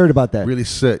 Oh, I heard about that. Really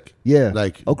sick. Yeah.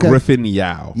 Like Okay. Griffin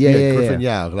Yao. Yeah, Griffin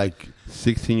Yao. Like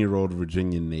 16-year-old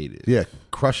Virginia native. Yeah,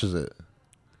 crushes it.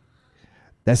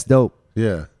 That's dope.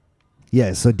 Yeah.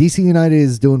 Yeah, so DC United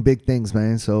is doing big things,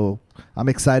 man. So I'm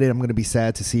excited. I'm going to be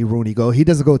sad to see Rooney go. He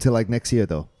doesn't go till like next year,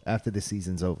 though, after the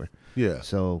season's over. Yeah.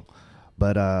 So,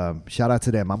 but shout out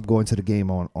to them. I'm going to the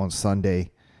game on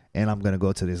Sunday, and I'm going to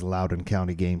go to this Loudoun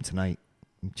County game tonight.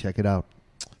 Check it out.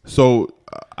 So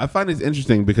I find this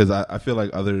interesting because I feel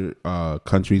like other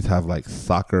countries have like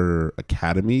soccer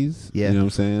academies. Yeah. You know what I'm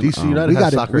saying? DC United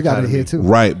has soccer we got it academy. here, too.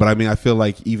 Right, but I mean, I feel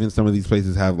like even some of these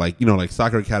places have like, you know, like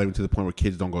soccer academy to the point where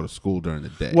kids don't go to school during the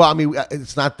day. Well, I mean,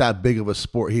 it's not that big of a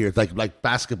sport here. It's like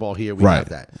basketball here. We Right. have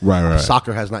that. Right.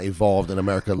 Soccer has not evolved in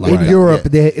America. Like In that Europe,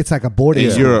 yet. it's like a boarding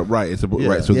In school. Europe, right? It's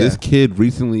right. So Yeah. this kid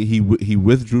recently he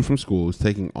withdrew from school. He's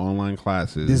taking online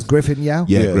classes. This Griffin Yao?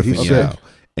 Yeah, Griffin he's Yao. sick.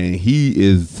 And he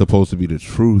is supposed to be the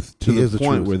truth to He the is the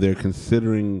point truth. where they're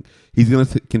considering he's going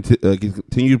to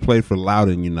continue to play for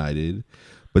Loudoun United.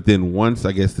 But then once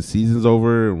I guess the season's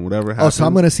over and whatever happens, So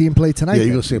I'm going to see him play tonight. Yeah, then.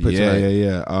 you're gonna see him play tonight.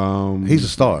 Yeah. He's a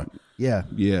star. Yeah.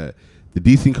 Yeah. The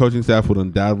DC coaching staff would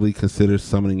undoubtedly consider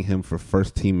summoning him for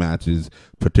first team matches,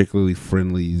 particularly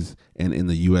friendlies and in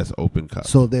the U.S. Open Cup.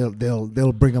 So they'll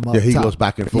bring him up. Yeah, he top. goes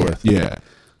back and forth. Yeah.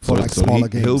 For like smaller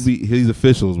games. He's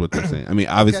official is what they're saying. I mean,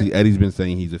 obviously Okay. Eddie's been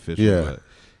saying he's official. Yeah. But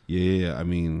yeah. I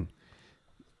mean,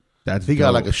 that's He got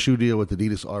dope. like a shoe deal with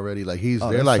Adidas already. Like Oh,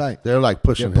 they're that's like tight. they're like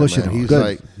pushing They're pushing him. Man. him. He's Good.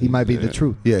 like He might be the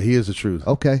truth. yeah, he is the truth.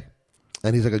 Okay.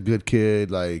 And he's like a good kid.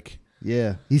 Like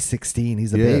Yeah. He's 16.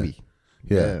 He's a Yeah. baby.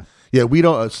 yeah. We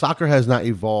don't. Soccer has not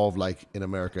evolved like in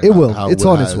America. It will. how It's it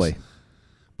on its has. way.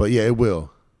 But yeah, it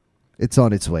will. It's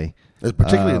on its way.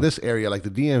 Particularly in this area, like the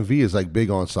DMV is like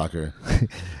big on soccer.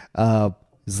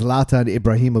 Zlatan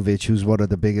Ibrahimovic, who's one of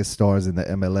the biggest stars in the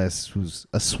MLS, who's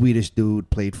a Swedish dude,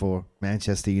 played for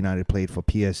Manchester United, played for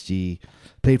PSG,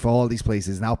 played for all these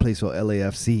places, now plays for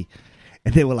LAFC.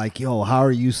 And they were like, yo, how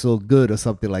are you so good or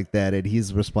something like that? And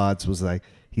his response was like,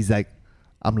 he's like,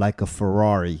 I'm like a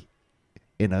Ferrari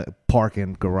in a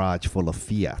parking garage full of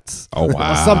Fiats. Oh,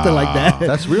 wow. Or something like that.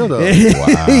 That's real though.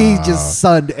 He just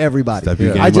sunned everybody. Step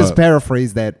your I game just up.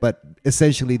 paraphrased that, but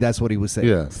essentially that's what he was saying.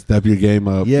 Yeah. Step your game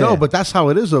up. Yeah. No, but that's how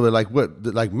it is over. Like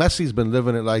Messi's been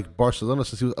living at like Barcelona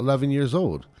since he was 11 years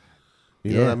old.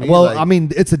 You know what I mean? Well, Like, I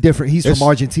mean, it's a different. He's from it's-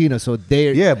 Argentina, so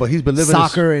they're yeah, but he's been living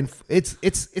soccer, and it's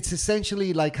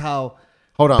essentially like how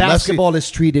Hold on, basketball is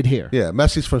treated here. Yeah,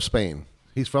 Messi's from Spain.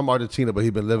 He's from Argentina, but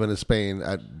he's been living in Spain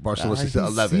at Barcelona since he's,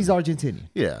 11. he's Argentinian.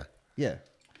 Yeah. Yeah,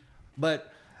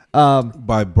 but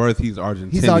By birth, he's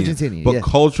Argentinian. He's Argentinian, But yeah.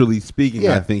 culturally speaking,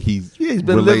 Yeah. I think he's he's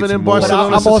been relates living in more- but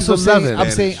Barcelona I'm since also he's saying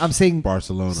 11. I'm saying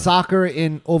Barcelona. soccer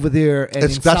in over there and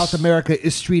It's- in that's- South America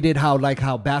is treated how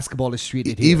basketball is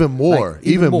treated here. Even more. Like,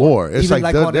 Even more. It's Even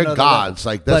like they're on another gods.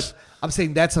 level. Like, that's- but I'm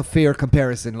saying that's a fair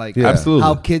comparison. Like Yeah. Absolutely.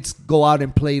 how kids go out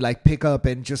and play, like pick up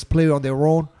and just play on their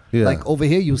own. Yeah. Like over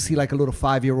here, you'll see like a little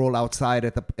 5-year-old outside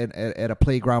at a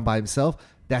playground by himself.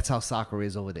 That's how soccer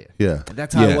is over there. Yeah. And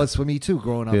that's how Yeah. it was for me too,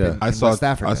 growing up Yeah. in I saw West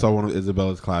Africa. I saw one of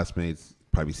Isabella's classmates,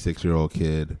 probably 6-year-old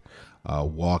kid,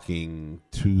 walking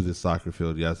to the soccer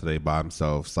field yesterday by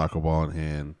himself, soccer ball in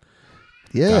hand.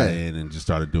 Yeah. Got in and just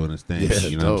started doing his thing. Yeah,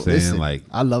 you know what I'm dope. saying? Listen, Like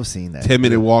I love seeing that.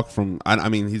 10-minute walk from. I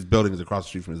mean, his building is across the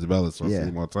street from Isabella's, so I Yeah. see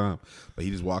him all the time. But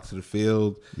he just walks to the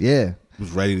field, Yeah.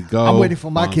 was ready to go. I'm waiting for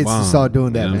my Bong, kids bong. to start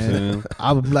doing that, You know what I'm man. saying?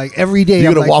 I'm like every day. You're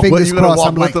I'm gonna like walk with- fingers you're gonna crossed. walk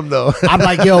I'm with like, them, though. I'm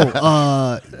like, yo,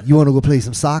 you want to go play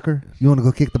some soccer? You want to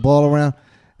go kick the ball around?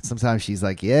 Sometimes she's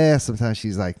like, yeah. Sometimes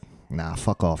she's like, nah,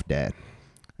 fuck off, dad.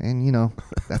 And you know,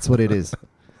 that's what it is.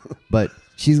 But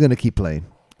she's gonna keep playing.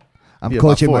 I'm Yeah, by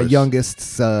coaching my force.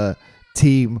 youngest's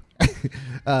team.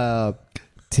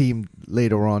 Team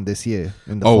later on this year.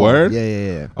 In the Oh, fall. word?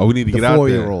 Yeah. Oh, we need to The get out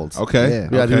there. 4-year-olds. Okay. Yeah.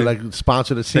 Yeah, Okay. dude, like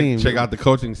sponsor the team. Check out the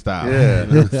coaching style. Yeah.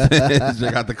 You know what I'm saying?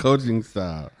 Check out the coaching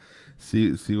style. See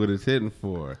what it's hitting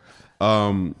for.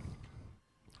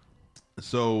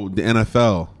 So the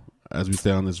NFL, as we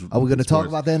say on this, Are we going to talk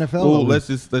about the NFL? Oh, or let's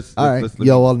All right. look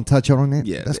Yo, at- want to touch on it?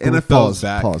 yeah. That's The cool. NFL's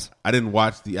back. Pause. I didn't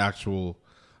watch the actual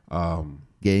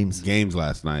Games.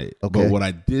 last night. Okay. But what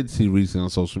I did see recently on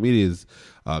social media is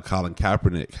Colin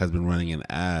Kaepernick has been running an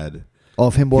ad.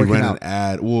 Of him He working ran out. an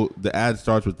ad. Well, the ad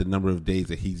starts with the number of days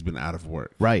that he's been out of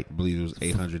work. Right. I believe it was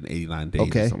 889 days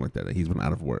Okay. or something like that he's been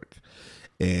out of work.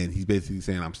 And he's basically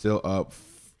saying, I'm still up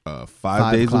 5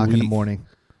 5 days a o'clock week. in the morning.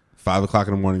 5 o'clock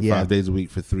in the morning, Yeah. 5 days a week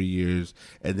for 3 years.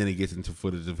 And then it gets into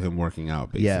footage of him working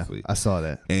out, basically. Yeah, I saw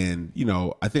that. And, you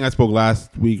know, I think I spoke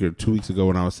last week or 2 weeks ago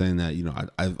when I was saying that, you know,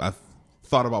 I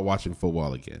thought about watching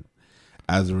football again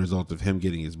as a result of him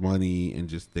getting his money and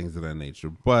just things of that nature.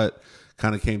 But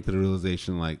kind of came to the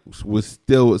realization, like, with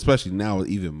still, especially now with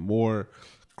even more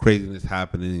craziness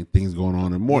happening, things going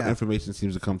on, and more information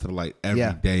seems to come to the light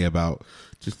every day about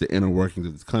just the inner workings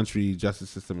of this country, justice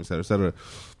system, et cetera, et cetera.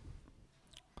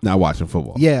 Not watching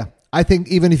football. Yeah. I think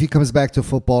even if he comes back to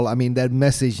football, I mean, that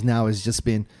message now has just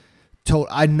been told.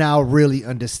 I now really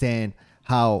understand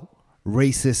how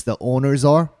racist the owners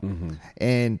are. Mm-hmm.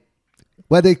 And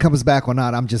whether he comes back or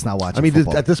not, I'm just not watching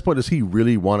football. At this point, does he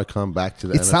really want to come back to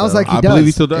the NFL? It sounds like he I does. believe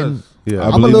he still does. Yeah.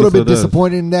 I'm a little bit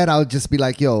disappointed in that. I'll just be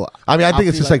like, yo. I mean, I think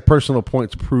it's just like personal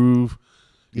points prove.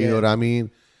 You know what I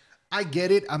mean? I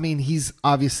get it. I mean, he's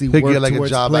obviously He'll worked get like a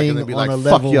towards job playing back and then be on like, a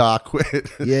fuck level. y'all, I quit.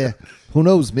 Yeah. Who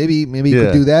knows? Maybe he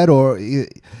could do that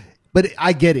but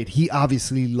I get it. He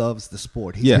obviously loves the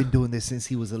sport. He's been doing this since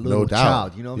he was a little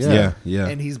child. You know what I'm saying? Yeah.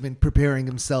 And he's been preparing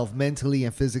himself mentally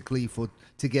and physically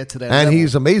to get to that and level.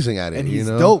 he's amazing at it. And he's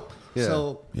you know? dope. Yeah.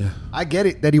 So I get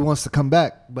it that he wants to come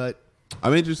back, but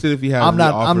I'm interested if he has. I'm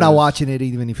not watching it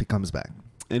even if he comes back.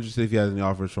 Interested if he has any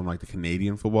offers from like the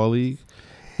Canadian Football League,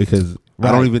 because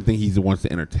I don't even think he wants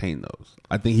to entertain those.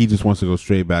 I think he just wants to go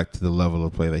straight back to the level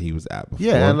of play that he was at before.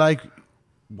 Yeah, and like,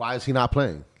 why is he not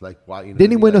playing? Like, why?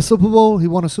 Didn't he win a Super Bowl? He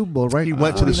won a Super Bowl, right? He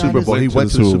went to the Super Bowl. He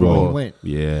went to the Super Bowl. He went.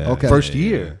 Yeah. Okay. First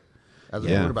year. As a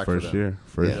quarterback first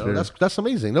for them. year. That's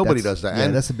amazing. Nobody does that. Yeah,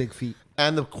 and that's a big feat.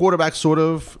 And the quarterback sort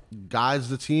of guides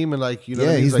the team, and like, you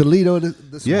know, he's like, the leader of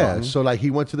the squad. Yeah, so like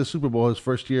he went to the Super Bowl his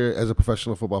first year as a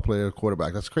professional football player,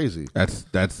 quarterback. That's crazy. That's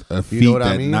a feat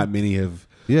that not many have.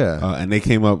 Yeah, and they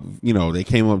came up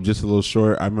just a little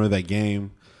short. I remember that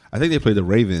game. I think they played the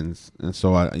Ravens, and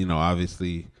so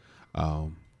obviously,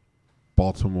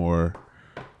 Baltimore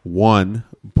won,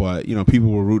 but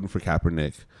people were rooting for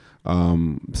Kaepernick.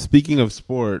 Speaking of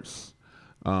sports,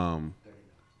 one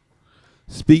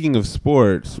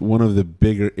of the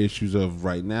bigger issues of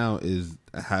right now is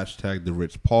hashtag the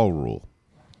Rich Paul rule.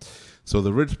 So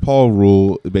the Rich Paul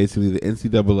rule, basically the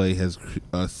NCAA has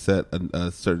set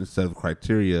a certain set of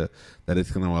criteria that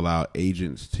it's going to allow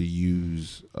agents to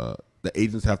use. The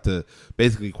agents have to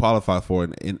basically qualify for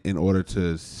it in order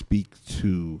to speak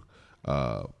to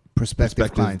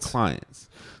prospective clients.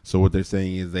 So what they're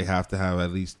saying is they have to have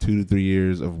at least 2 to 3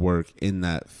 years of work in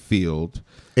that field.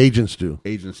 Agents do.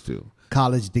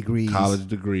 College degree.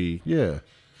 Yeah.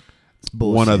 It's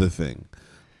bullshit. One other thing.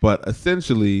 But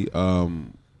essentially,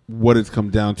 what it's come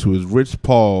down to is Rich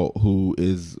Paul, who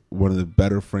is one of the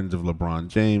better friends of LeBron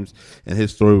James, and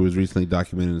his story was recently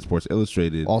documented in Sports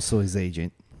Illustrated. Also his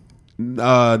agent.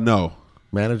 No.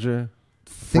 Manager? I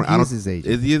think he's his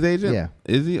agent. Is he his agent? Yeah.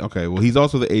 Is he? Okay. Well, he's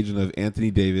also the agent of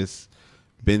Anthony Davis,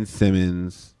 Ben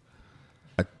Simmons,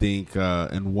 I think,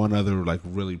 and one other like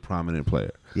really prominent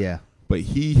player. Yeah. But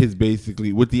he has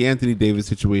basically, with the Anthony Davis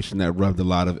situation, that rubbed a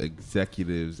lot of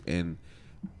executives and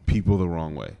people the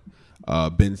wrong way.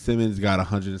 Ben Simmons got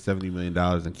 $170 million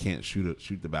and can't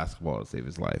shoot the basketball to save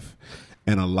his life.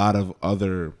 And a lot of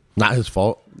other... Not his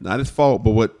fault,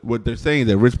 but what they're saying is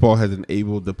that Rich Paul has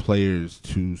enabled the players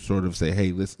to sort of say,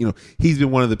 hey, listen, he's been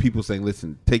one of the people saying,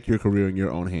 listen, take your career in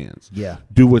your own hands. Yeah.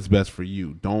 Do what's best for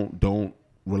you. Don't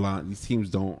rely on... These teams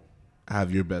don't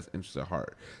have your best interests at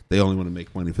heart. They only want to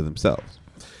make money for themselves.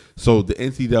 So the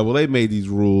NCAA made these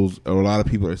rules, or a lot of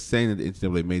people are saying that the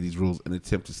NCAA made these rules in an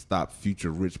attempt to stop future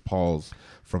Rich Pauls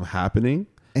from happening.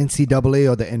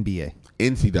 NCAA or the NBA?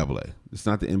 NCAA. It's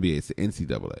not the NBA. It's the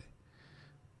NCAA.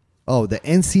 Oh, the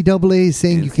NCAA is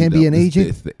saying you can't be an agent?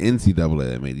 It's the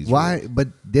NCAA that made these rules. Why? But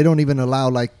they don't even allow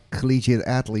like collegiate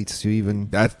athletes to even...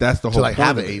 That's the whole point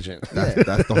have of an it. agent.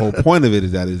 That's the whole point of it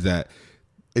is that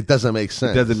it doesn't make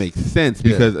sense. It doesn't make sense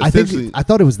because essentially... I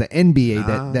thought it was the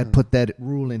NBA that put that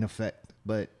rule in effect,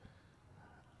 but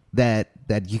that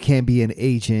you can't be an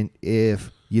agent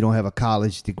if you don't have a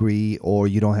college degree or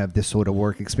you don't have this sort of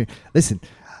work experience. Listen,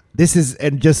 this is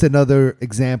just another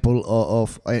example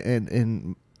of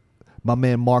my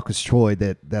man Marcus Troy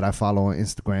that I follow on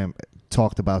Instagram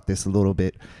talked about this a little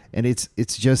bit, and it's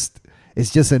just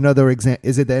another example.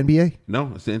 Is it the NBA?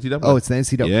 No, it's the NCAA. Oh, it's the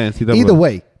NCAA. Yeah, NCAA. Either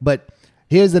way, but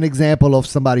here's an example of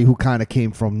somebody who kind of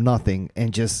came from nothing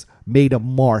and just made a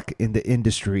mark in the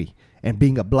industry, and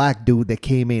being a black dude that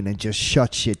came in and just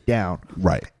shut shit down,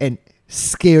 right, and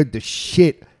scared the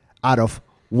shit out of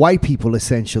white people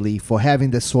essentially for having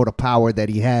the sort of power that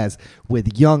he has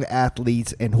with young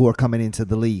athletes and who are coming into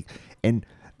the league. And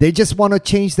they just want to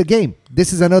change the game.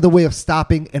 This is another way of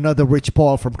stopping another Rich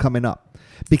Paul from coming up,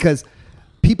 because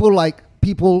people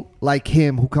like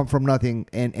him who come from nothing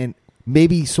and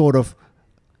maybe sort of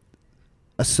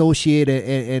associate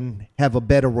and have a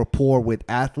better rapport with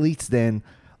athletes than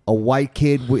a white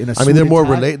kid in a suit. I mean, they're more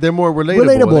relatable.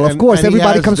 Relatable, of course.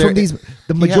 Everybody comes from these.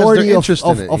 The majority of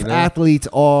it, athletes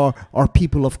are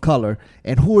people of color,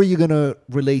 and who are you going to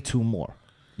relate to more?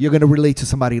 you're going to relate to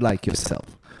somebody like yourself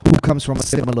who comes from a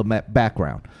similar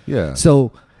background. Yeah.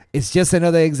 So it's just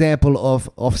another example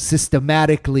of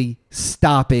systematically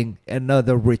stopping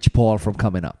another Rich Paul from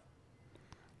coming up.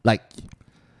 Like,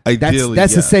 Ideally,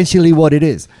 that's yeah. essentially what it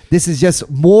is. This is just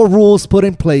more rules put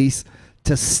in place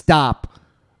to stop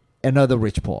another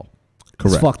Rich Paul.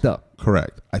 Correct. It's fucked up.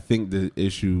 Correct. I think the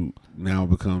issue now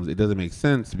becomes it doesn't make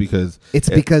sense because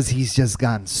because he's just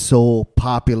gotten so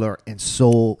popular and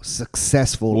so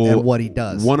successful at what he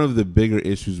does. One of the bigger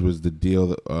issues was the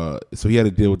deal. So he had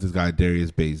a deal with this guy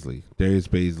Darius Baisley. Darius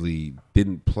Baisley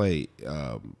didn't play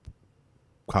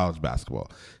college basketball.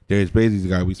 Darius Baisley's the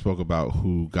guy we spoke about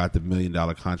who got the $1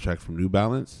 million contract from New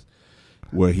Balance,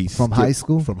 where he from high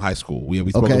school. From high school, we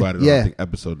spoke about it on I think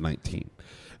episode 19,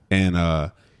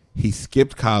 and he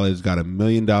skipped college, got $1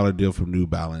 million deal from New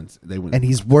Balance. And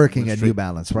he's working at New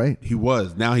Balance, right? He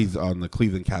was. Now he's on the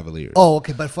Cleveland Cavaliers. Oh,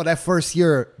 okay. But for that first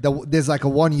year, there's like a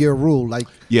 1 year rule. Like,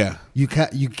 yeah, you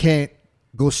can't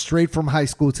go straight from high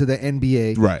school to the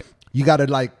NBA. Right. You got to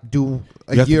like do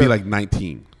a you have year. to be like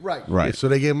 19. Right. Right. So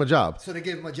they gave him a job.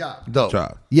 Dope.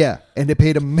 Job. Yeah, and they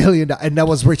paid $1 million, and that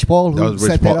was Rich Paul who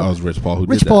set that up. That was Rich Paul who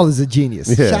Rich did Paul that. is a genius.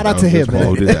 Yeah, Shout out That to was him, Rich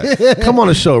Paul who man. did that. Come on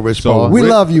the show, Rich Paul. We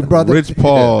love you, brother. Rich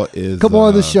Paul is. Come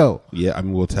on the show. Yeah, I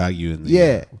mean we'll tag you in.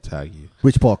 Yeah. We'll tag you.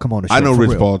 Rich Paul, come on the show. I know for Rich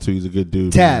real. Paul too. He's a good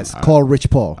dude. Taz, man. call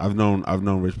Rich Paul. I've known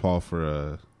Rich Paul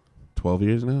for 12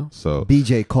 years now. So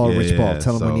BJ, call Rich Paul.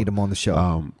 Tell him so, we need him on the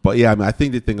show. But yeah, I mean, I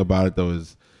think the thing about it though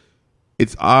is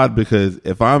it's odd because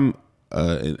if I'm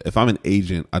an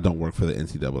agent, I don't work for the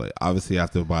NCAA. Obviously, I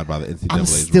have to abide by the NCAA. I'm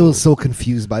still rules. so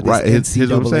confused by this Right, here's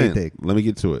what I'm NCAA saying. thing. Let me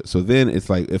get to it. So then it's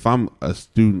like if I'm a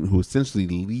student who essentially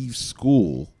leaves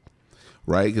school,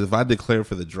 right? Because if I declare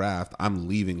for the draft, I'm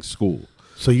leaving school.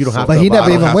 So you don't have But to. he abide never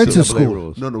by even the went to NCAA school.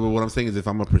 rules. No, but what I'm saying is if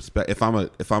I'm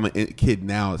a kid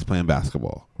now that's playing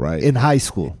basketball, right? In high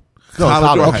school.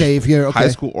 College or Okay, if you're okay. high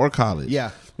school or college.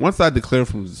 Yeah. Once I declare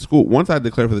for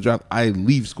the draft, I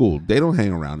leave school. They don't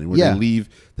hang around anymore. Yeah. They leave.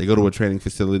 They go to a training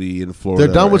facility in Florida.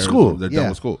 They're done or with Arizona. school. They're Yeah. done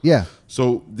with school. Yeah.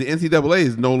 So the NCAA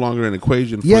is no longer an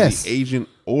equation for Yes. the agent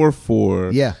or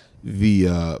for Yeah.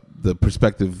 the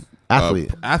prospective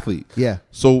athlete. Yeah.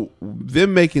 So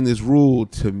them making this rule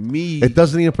to me, It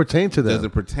doesn't even pertain to them.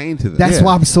 doesn't pertain to them. That's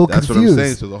why I'm so That's confused. what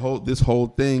I'm saying. So this whole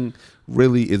thing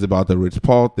really is about the Rich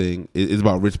Paul thing. It's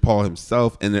about Rich Paul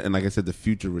himself, and like I said, the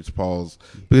future Rich Pauls,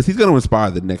 because he's going to inspire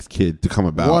the next kid to come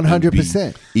about.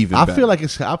 100%. Even I better. feel like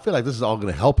this is all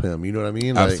going to help him. You know what I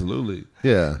mean? Like, Absolutely.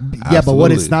 Yeah. Yeah, but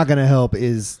what it's Absolutely. not going to help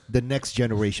is the next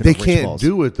generation. They of Rich can't Pauls.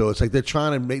 do it though. It's like they're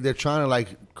trying to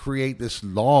like create this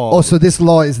law. Oh, so this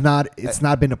law is not? It's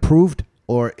not been approved,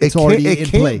 or it's already in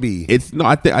play. Be. It's no.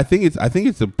 I think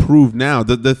it's approved now.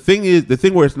 The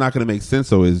thing where it's not going to make sense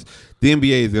though is the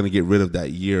NBA is going to get rid of that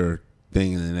year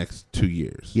thing in the next 2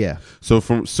 years. Yeah. So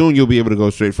from soon you'll be able to go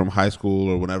straight from high school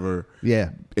or whatever. Yeah.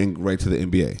 And right to the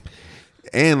NBA.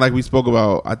 And like we spoke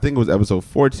about, I think it was episode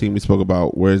 14. We spoke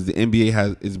about whereas the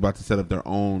NBA is about to set up their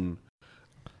own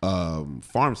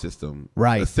farm system,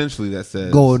 Right? Essentially, that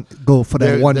says go for that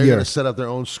They're 1 going year. to set up their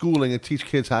own schooling and teach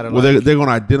kids how to. Well, they're going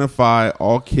to identify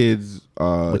all kids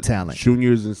With talent.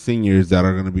 juniors and seniors that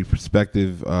are going to be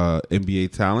prospective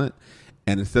NBA talent.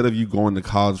 And instead of you going to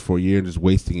college for a year and just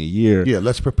wasting a year, Yeah,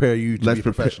 let's prepare you to be a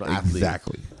prepare professional athlete.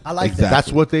 Exactly. I like that. Exactly.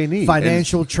 That's what they need.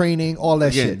 Financial training, all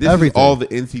that Again, shit. this Everything. is all the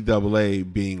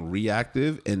NCAA being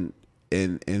reactive and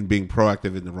being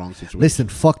proactive in the wrong situation. Listen,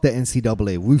 fuck the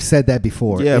NCAA. We've said that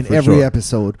before Yeah, in for every sure.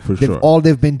 episode. For sure. All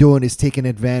they've been doing is taking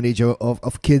advantage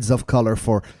of kids of color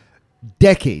for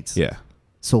decades. Yeah.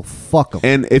 So fuck them.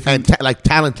 And if And like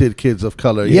talented kids of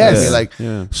color. Yes. Like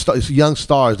Yeah. young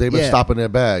stars. They've been Yeah. stopping their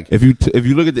bag. if you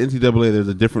look at the NCAA, there's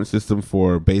a different system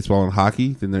for baseball and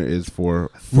hockey than there is for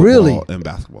football Really? and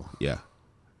basketball. Yeah.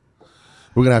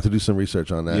 We're gonna have to do some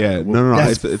research on that. Yeah. No.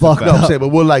 That's It's fucked a No, fact. I'm saying, but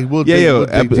we'll Yeah. dig We'll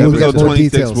deeper get into more it.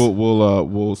 26, details.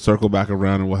 we'll circle back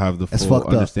around and we'll have the That's full fucked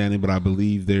up. understanding. But I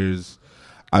believe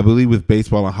with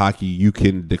baseball and hockey, you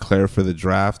can declare for the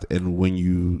draft, and when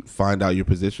you find out your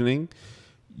positioning,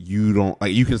 you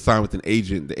can sign with an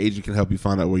agent. The agent can help you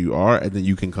find out where you are, and then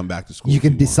you can come back to school. You if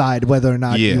can want. decide whether or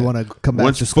not Yeah. you want to come back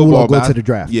Once to school or go to the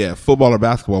draft. Yeah, football or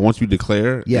basketball. Once you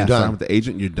declare, Yeah. and Done. sign with the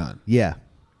agent, you're done. Yeah.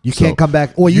 You So, can't come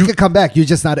back. Or you can come back. You're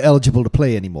just not eligible to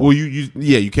play anymore. Well,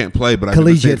 you can't play, but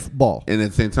Collegiate ball. And at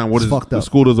the same time, what It's is fucked the up.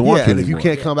 school doesn't want Yeah, you and if you anymore.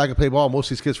 can't come back and play ball, most of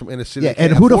these kids from inner city. Yeah, can't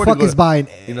and who the afford to fuck go is to- buying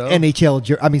you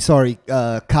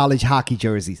know? college hockey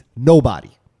jerseys? Nobody.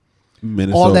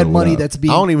 Minnesota, All that what money up? that's I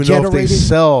being don't even generated. know if they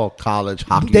sell college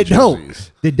hockey They jerseys.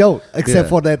 don't. They don't. Except Yeah.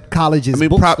 for that college's I mean,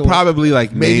 bookstore. probably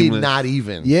like Maybe nameless. not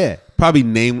even. Yeah. Probably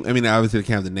name. I mean, obviously they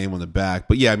can't have the name on the back,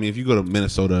 but yeah, I mean, if you go to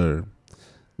Minnesota,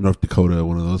 North Dakota,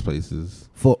 one of those places.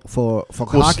 For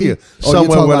hockey, yeah.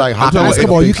 Somewhere where like hockey.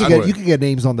 basketball, you can get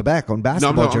names on the back on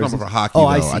basketball I'm jerseys. talking for hockey. Oh, though.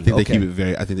 I see. I think Okay.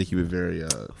 they keep it very.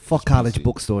 Fuck college PC.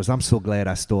 bookstores. I'm so glad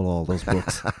I stole all those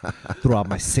books throughout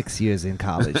my 6 years in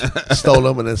college. Stole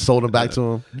them and then sold them back to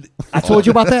him. I told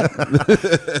you about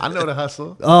that? I know the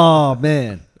hustle. Oh,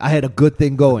 man. I had a good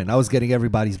thing going. I was getting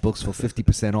everybody's books for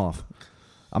 50% off.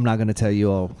 I'm not going to tell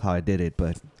you all how I did it,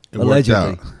 but It worked allegedly.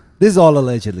 out. This is all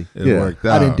allegedly. It Yeah. worked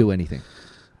out. I didn't do anything.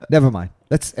 Never mind.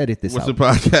 Let's edit this What's out. the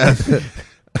podcast?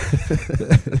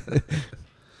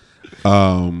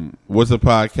 What's the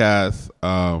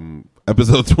podcast?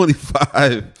 Episode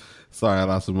 25. Sorry, I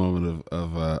lost a moment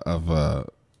of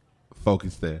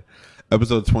focus there.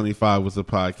 Episode 25 was the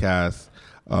podcast.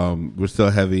 We're still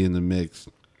heavy in the mix.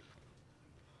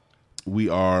 We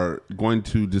are going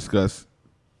to discuss,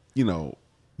 Yo.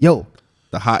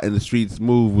 the Hot in the Streets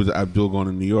move with Abdul going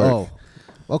to New York. Oh.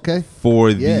 Okay. For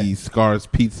Yeah. the Scars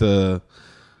Pizza,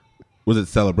 was it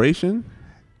celebration?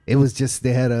 It was just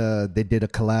they did a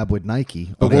collab with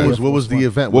Nike. Okay. What was the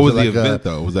event? What was it the like event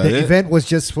though? Was that The it? event was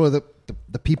just for the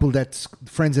people that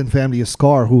friends and family of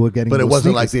Scar who were getting. But it those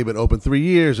wasn't like sneakers. they've been open 3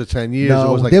 years or 10 years. No,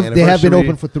 it was like they have been anniversary.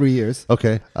 open for 3 years.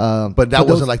 Okay, But but that for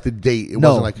those- wasn't like the date. It no,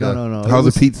 wasn't like no. How's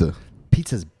It the pizza?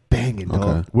 Pizza's banging, dog.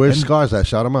 Okay. Where's Scars at?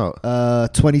 Shout them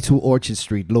out. 22 Orchard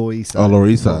Street, Lower East Side. Oh, Lower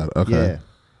East Side. Okay. Yeah.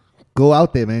 Go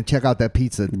out there, man. Check out that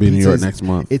pizza. Be in New York Pizza's- next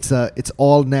month. It's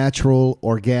all natural,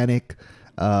 organic,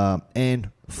 and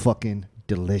fucking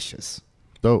delicious.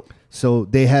 Dope. So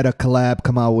they had a collab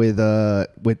come out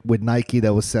with Nike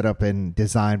that was set up and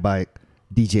designed by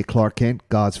DJ Clark Kent,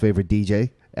 God's favorite DJ,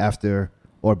 after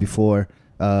or before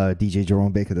DJ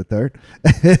Jerome Baker III.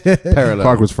 Parallel.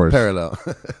 Clark was first. Parallel.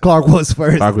 Clark was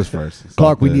first. Clark was first. It's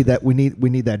Clark, all we good. need that. We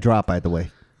need that drop. By the way,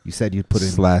 you said you'd put in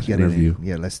Slash get it in. interview.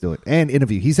 Yeah, let's do it. And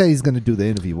interview. He said he's going to do the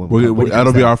interview when he That'll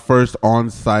comes be down. our first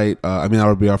on-site.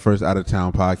 That'll be our first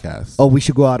out-of-town podcast. Oh, we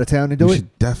should go out of town and do we it.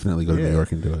 should definitely go to New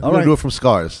York and do it. I'm All gonna right. do it from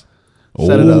Scars. Oh.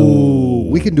 Set it up. Ooh,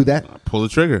 we can do that. Pull the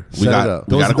trigger. Set it up.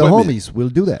 We Those got are the equipment. homies. We'll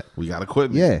do that. We got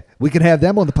equipment. Yeah, we can have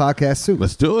them on the podcast too.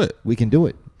 Let's do it. We can do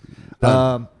it.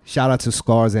 Shout out to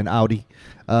Scars and Audi.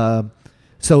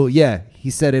 So yeah, he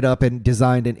set it up and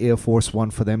designed an Air Force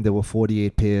One for them. There were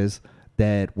 48 pairs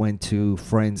that went to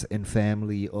friends and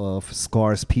family of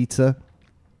Scars Pizza.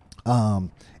 And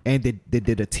they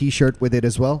did a T-shirt with it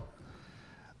as well,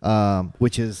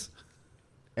 which is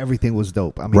everything was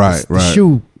dope. I mean, Right, the right.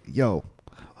 shoe, yo.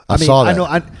 I saw that.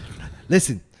 I know.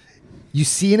 Listen, you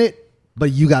seen it,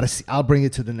 but you got to see. I'll bring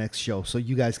it to the next show so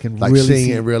you guys can Like really seeing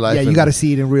see it in real life Yeah, you and got to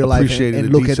see it in real life appreciating and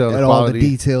the look at detail, the all the quality.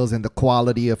 details and the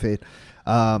quality of it.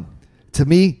 To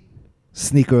me,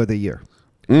 sneaker of the year,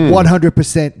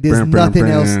 100%. There's Bam, bam, nothing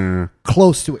bam. else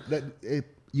close to it.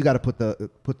 You got to put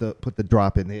the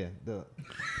drop in there. The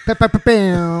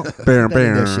Bam,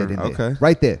 that shit in there. Okay.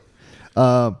 Right there.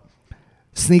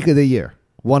 Sneaker of the year,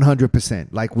 100%.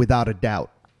 Like without a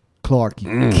doubt, Clark,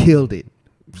 you killed it,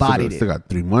 bodied Still it, got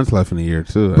 3 months left in the year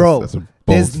too. bro. That's a bold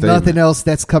There's statement. nothing else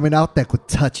that's coming out that could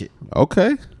touch it.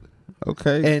 Okay.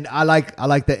 And I like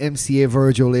the MCA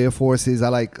Virgil Air Forces. I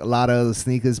like a lot of other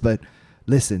sneakers, but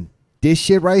listen, this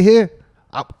shit right here,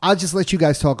 I'll just let you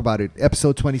guys talk about it.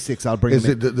 Episode 26, I'll bring Is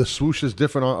them it in. the swoosh is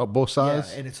different on both Yeah,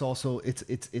 sides? and it's also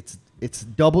it's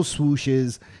double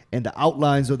swooshes, and the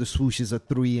outlines of the swooshes are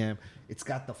 3M. It's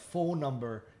got the phone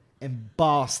number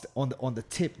embossed on the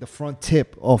tip, the front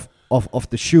tip of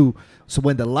the shoe. So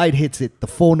when the light hits it, the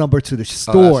phone number to the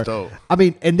store. dope. I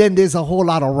mean, and then there's a whole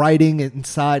lot of writing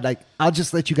inside. Like, I'll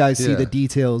just let you guys see Yeah. the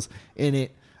details in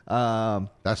it.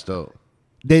 That's dope.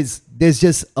 There's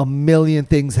just a million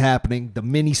things happening. The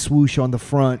mini swoosh on the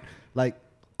front, like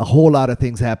a whole lot of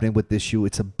things happening with this shoe.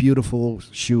 It's a beautiful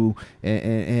shoe,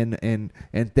 and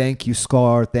thank you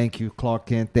Scar, thank you Clark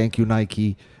Kent, thank you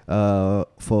Nike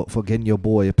for getting your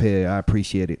boy a pair. I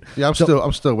appreciate it. Yeah, I'm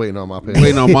still waiting on my page.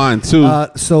 Waiting on mine too.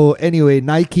 So anyway,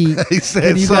 Nike. He said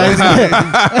can you so.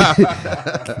 guys?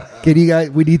 Can you guys?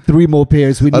 We need 3 more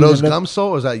pairs. We need Are those another- gum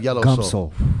sole or is that yellow Gum sole?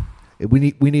 sole. We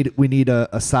need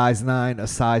a size 9, a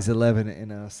size 11,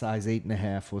 and a size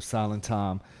 8.5 for Silent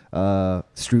Tom,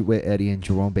 Streetwear Eddie, and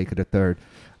Jerome Baker III.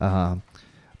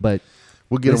 But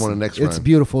We'll get them listen, on the next It's run.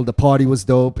 beautiful. The party was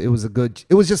dope. It was just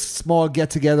a small get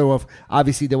together of,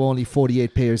 obviously there were only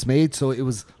 48 pairs made, so it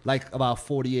was like about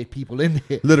 48 people in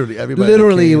there. Literally everybody.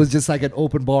 Literally, came. it was just like an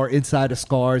open bar inside of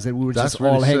Scars, and we were That's just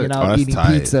really all hanging sick. out, Oh, that's eating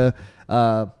tight. pizza,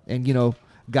 and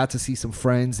got to see some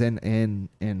friends, and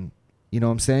you know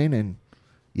what I'm saying, and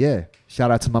yeah, shout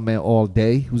out to my man All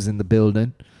Day who's in the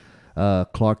building.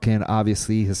 Clark Kent,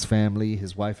 obviously, his family,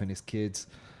 his wife, and his kids.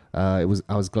 I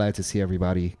was glad to see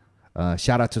everybody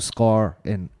Shout out to Scar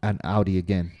and Audi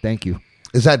again. Thank you.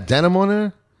 Is that denim on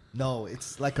there? No,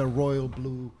 it's like a royal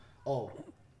blue. Oh,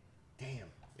 damn.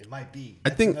 It might be. I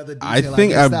That's think another detail I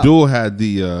think missed out. Abdul had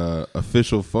the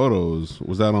official photos.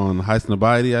 Was that on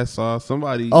Highsnobiety? I saw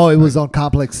somebody. Oh, it was on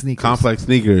Complex Sneakers. Complex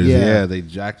Sneakers. Yeah. Yeah, they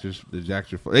jacked your.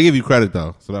 They give you credit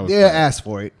though, so that was. They cool. asked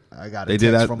for it. I got a They text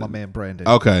did that from my man Brandon.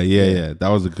 Okay, yeah, that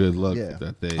was a good look. Yeah.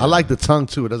 That they. I like the tongue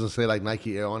too. It doesn't say like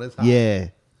Nike Air on it. Yeah.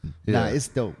 Yeah. Nah, it's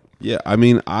dope. Yeah, I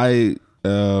mean,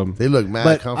 They look mad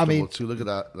But, comfortable I mean, too. Look at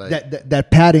that. Like, That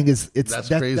padding is That's that's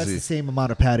crazy. the same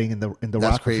amount of padding in the That's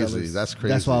Rockefellers. crazy. That's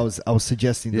That's why crazy. I was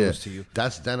suggesting yeah, those to you.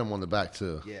 that's denim on the back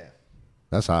too. Yeah.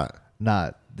 That's hot.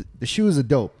 Nah, the shoes are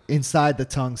dope. Inside the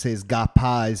tongue says "Got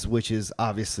Pies," which is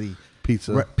obviously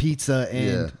Pizza. pizza, and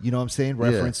Yeah. you know what I'm saying,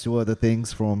 reference to other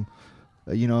things from,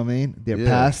 you know what I mean, their Yeah.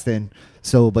 past, and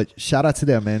so. But shout out to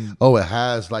them, man. Oh, it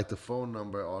has like the phone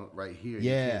number on right here.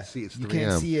 Yeah, You can't see it's 3M. you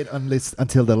can't see it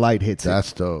until the light hits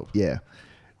That's it. dope. Yeah,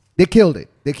 they killed it.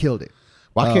 They killed it.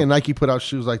 Why can't Nike put out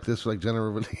shoes like this for like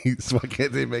general release? Why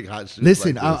can't they make hot shoes?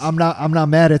 Listen, like this? I'm not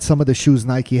mad at some of the shoes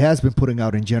Nike has been putting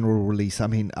out in general release. I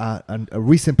mean, a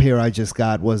recent pair I just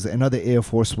got was another Air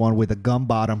Force One with a gum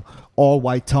bottom, all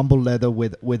white tumble leather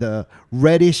with a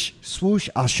reddish swoosh.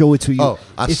 I'll show it to you. Oh,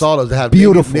 I It's saw those. They have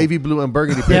beautiful. navy blue and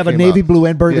burgundy. They have a came navy out. blue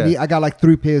and burgundy. Yeah. I got like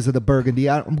 3 pairs of the burgundy.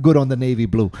 I'm good on the navy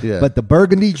blue. Yeah. But the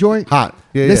burgundy joint, Hot.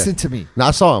 Yeah, listen yeah. to me. No,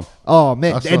 I saw them. Oh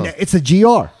man, I saw and 'em. it's a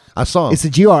GR. I saw them. It's a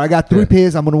GR. I got 3 Yeah.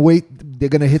 pairs. I'm gonna wait. They're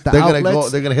gonna hit the They're outlets. gonna go.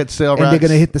 They're gonna hit sale and racks. they're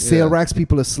gonna hit the sale Yeah. racks.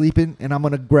 People are sleeping, and I'm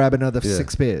gonna grab another Yeah.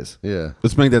 6 pairs. Yeah.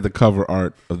 Let's make that the cover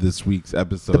art of this week's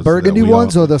episode. The burgundy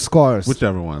ones or the scars?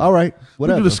 whichever one. All right, We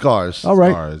whatever. do the scars. All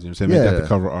right. Stars, you know what I'm saying? Make that Yeah. the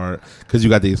cover art because you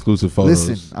got the exclusive photos.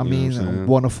 Listen, I you know mean, what I'm saying?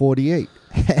 1 of 48.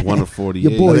 1 of 48.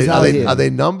 Your boys Are out they, here. are they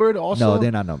numbered also? No,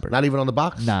 they're not numbered. Not even on the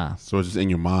box? Nah, So it's just in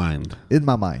your mind. in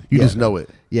my mind. You Yeah. just know it.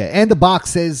 Yeah, and the box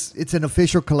says it's an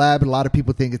official collab. A lot of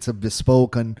people think it's a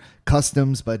bespoke and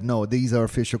customs, but no, these are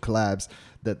official collabs.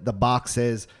 The box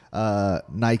says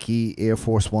Nike Air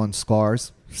Force One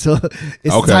scars. So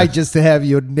it's Okay. tight just to have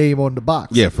your name on the box.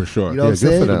 Yeah, for sure. You know what I'm good for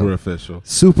saying? them. Super official.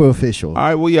 Super official. All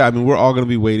right. Well, yeah. I mean, we're all going to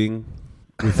be waiting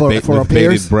For with our bated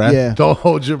pairs? breath. Yeah. Don't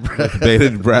hold your breath.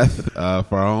 Bated breath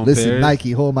for our own Listen, pairs.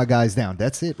 Nike, hold my guys down.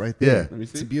 That's it right there. Yeah. Let me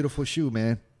see. It's a beautiful shoe,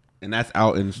 man. And that's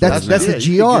out in That's stores now. a Yeah,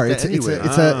 you can GR. get that anywhere.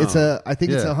 It's a I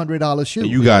think it's Yeah. $100 shoe. And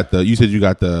you got the. You said you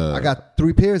got the. I got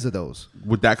 3 pairs of those.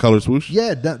 with that color swoosh.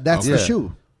 Yeah, that's the Yeah.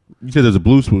 shoe. You said there's a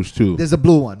blue swoosh too. There's a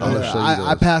blue one. I'm gonna show you I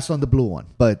those. passed on the blue one,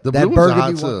 but The that blue ones are burgundy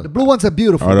hot, one, too. the blue ones are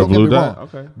beautiful. Oh, the Don't get blue me dot? wrong.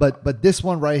 Okay. But this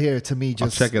one right here to me I'll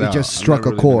just check it out. just I've struck never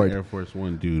a really been an chord. Air Force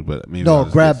One dude, but maybe No, I'll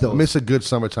just grab get those. some. It's a good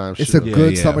summertime shoe. It's a Yeah,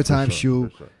 good yeah, summertime for sure, shoe.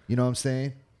 for sure. You know what I'm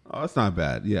saying? Oh, it's not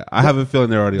bad. Yeah, I have a feeling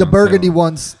they're already The on burgundy sale.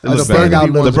 ones They look stand better. out a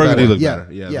The little The burgundy bit. look Yeah,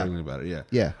 better. Yeah, yeah, burgundy better. Yeah.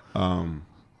 yeah.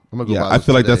 I'm gonna go Yeah, buy I those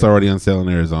feel like today. that's already on sale in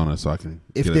Arizona, so I can.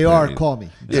 If get they it are, there. call me.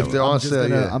 If they're I'm on just sale,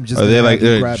 gonna- yeah. I'm just Are they gonna like have you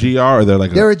they're grab GR them. or they're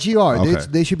like They're a GR. Okay.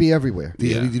 They should be everywhere.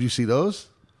 Yeah. Did you see those?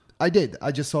 I did.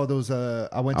 I just saw those.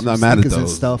 I went I'm to not mad at sneakers and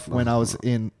those. stuff when I was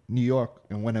in New York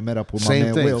and when I met up with my Same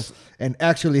man things. Will. And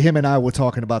actually, him and I were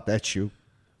talking about that shoe.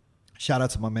 Shout out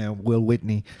to my man Will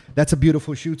Whitney. That's a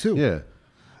beautiful shoe too. Yeah.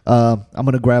 I'm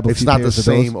gonna grab a It's few not the pairs of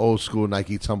same those. old school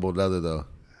Nike tumbled leather though.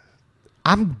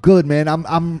 I'm good, man.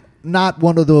 I'm not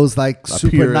one of those like super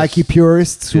purist. Nike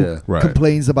purists who Yeah. Right.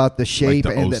 complains about the shape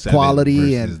the and the 07 quality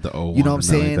versus and the 01 you know what I'm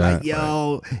or nothing saying? like Like, that.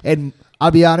 yo, and I'll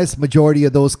be honest, majority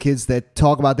of those kids that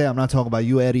talk about that, I'm not talking about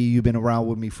you, Eddie. You've been around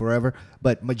with me forever,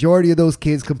 but majority of those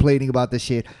kids complaining about the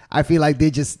shit, I feel like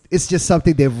it's just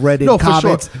something they've read in No, for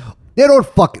comments. sure. They don't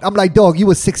fuck it. I'm like, dog, you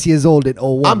were 6 years old in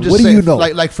 01. I'm just what saying, do you know?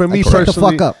 Like for me shut the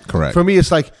personally, fuck up. Correct. For me,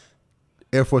 it's like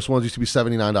Air Force Ones used to be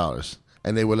 $79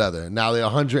 and they were leather. Now they're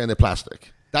 $100 and they're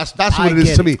plastic. That's what I it is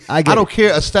get to it. me. I get don't it.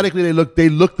 care aesthetically. They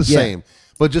look the Yeah. same.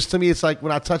 But just to me, it's like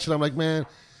when I touch it, I'm like, man,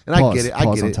 and Pause. I get it. I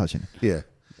Pause get on it. touching it. Yeah.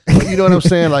 But you know what I'm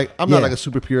saying? Like I'm Yeah. not like a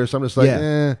super purist. I'm just like, Yeah.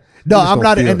 eh. No, I just I'm don't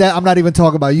not, feel and it. I'm not even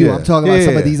talking about you. Yeah. I'm talking about Yeah,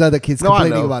 some of yeah. these other kids No, I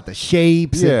complaining know. about the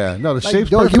shapes. Yeah, no, the shape's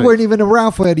dog, perfect. you weren't even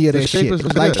around for any of The that shape shit. is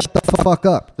Like, good. shut the fuck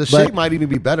up. The But shape might even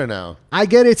be better now. I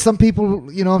get it. Some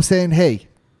people, you know what I'm saying? Hey,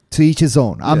 to each his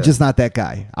own. I'm Yeah. just not that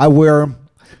guy. I wear them.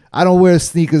 I don't wear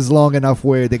sneakers long enough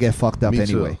where they get fucked up Me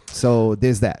anyway. too. So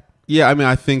there's that. Yeah, I mean,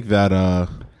 I think that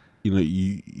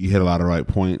you hit a lot of right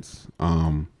points.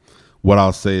 What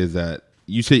I'll say is that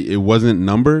you say it wasn't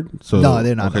numbered, so No,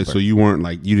 they're not Okay, numbered. so you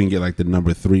didn't get like the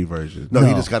number 3 version. No, he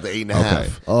No. just got the 8.5. Okay.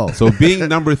 Oh. So being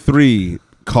number 3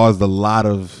 caused a lot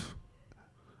of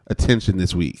attention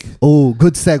this week. Oh,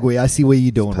 good segue. I see what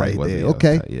you're doing Tight, right wasn't there. it?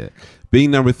 Okay. Tight, yeah.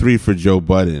 Being number 3 for Joe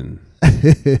Budden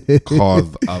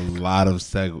caused a lot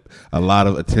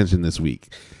of attention this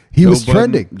week. He was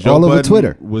trending all over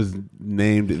Twitter. Was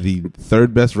named the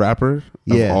third best rapper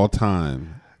of all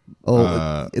time.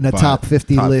 In a top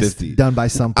 50 list 50. Done by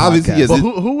some podcast. Obviously, yes, but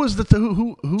who was the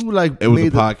who like it was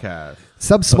a podcast.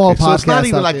 Some small podcast. So it's not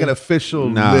even like an official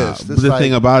list. But the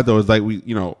thing about it though is like who's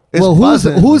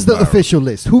the official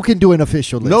list? Who can do an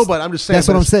official list? No, but I'm just saying. That's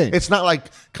what I'm saying. It's not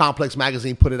like Complex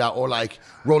Magazine put it out or like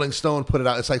Rolling Stone put it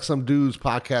out. It's like some dude's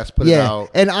podcast put it out.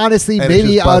 And honestly,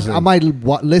 maybe I might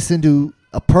listen to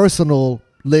a personal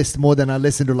list more than I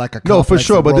listen to like a no for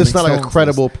sure, but this is not like a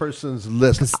credible person's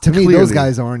list. Because to me, those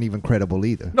guys aren't even credible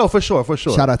either. No, for sure.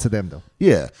 Shout out to them though.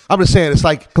 Yeah, I'm just saying it's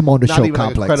like come on the not show, even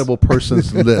Complex. Like a credible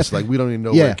person's list. Like we don't even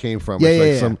know where it came from.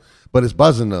 It's like but it's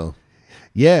buzzing though.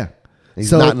 Yeah,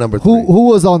 he's not number 3. Who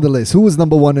was on the list? Who was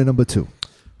number 1 and number 2?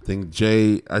 I think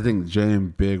Jay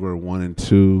and Big were 1 and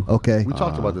 2. Okay, we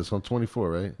talked about this on 24,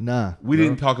 right? Nah, we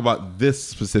didn't talk about this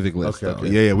specific list. Okay.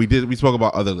 Yeah, we did. We spoke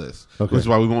about other lists, which is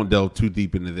why we won't delve too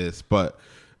deep into this. But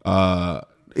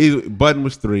Budden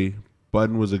was 3.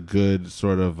 Budden was a good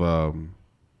sort of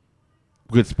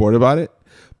good sport about it.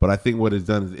 But I think what it's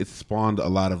done is it's spawned a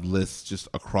lot of lists just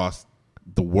across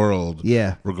the world,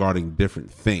 regarding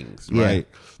different things, right?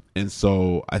 And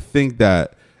so I think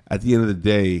that at the end of the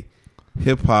day,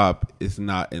 hip hop is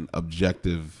not an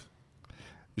objective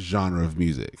genre of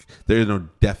music. There is no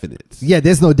definites. Yeah,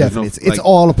 there's no definites. It's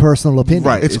all a personal opinion.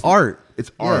 Right. It's art.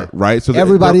 It's art, right? So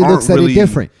everybody looks at it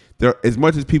different. There, as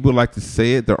much as people like to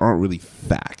say it, there aren't really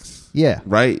facts. Yeah.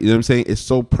 Right? You know what I'm saying? It's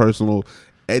so personal.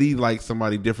 Eddie likes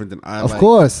somebody different than I like. Of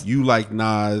course. You like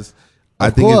Nas. I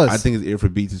think his ear for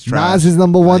beats is trash. Nas is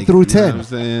number 1 through 10. You know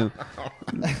what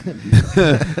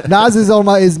I'm saying? Nas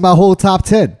is my whole top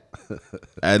 10.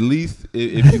 At least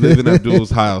if you live in Abdul's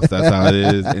house, that's how it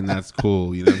is, and that's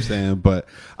cool. You know what I'm saying? But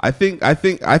I think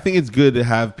it's good to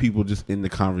have people just in the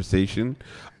conversation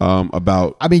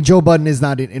about. I mean, Joe Budden is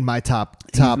not in my top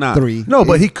 3. No,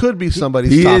 but he could be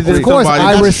somebody's top 3. Of course,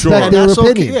 I respect their opinion.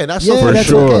 Okay. Yeah, that's for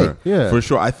sure. Okay. Yeah, for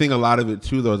sure. I think a lot of it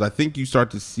too, though, is I think you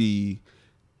start to see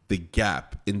the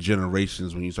gap in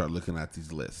generations when you start looking at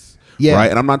these lists. Yeah. Right.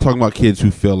 And I'm not talking about kids who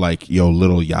feel like,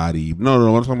 Lil Yachty.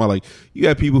 No. I'm talking about like you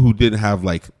have people who didn't have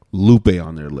like Lupe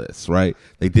on their list, right?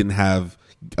 They didn't have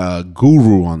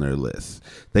Guru on their list.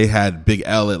 They had Big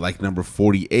L at like number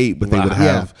 48, but they would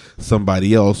have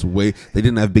somebody else. They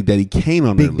didn't have Big Daddy Kane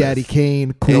on their list. Big Daddy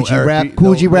Kane,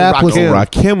 Coogee Rap was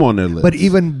Rakim on their list. But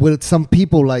even with some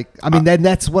people, like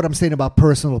that's what I'm saying about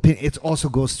personal opinion. It also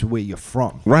goes to where you're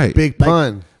from, right? Big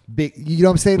Pun, you know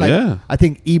what I'm saying? Like, I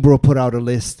think Ebro put out a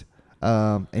list.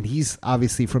 And he's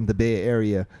obviously from the Bay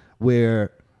Area,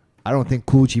 where I don't think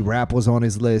Coogee Rap was on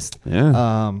his list.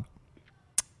 Yeah.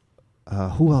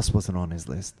 Who else wasn't on his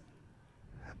list?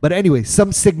 But anyway,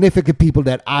 some significant people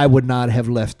that I would not have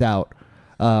left out.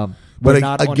 But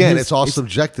again, it's all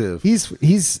subjective.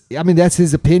 He's. I mean, that's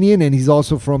his opinion, and he's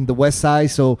also from the West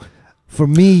Side. So for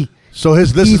me,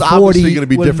 his list is obviously going to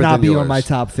be different than yours. Will not be on my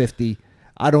top 50.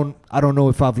 I don't know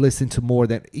if I've listened to more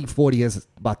than E40 has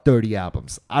about 30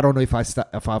 albums. I don't know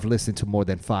if I've listened to more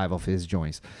than 5 of his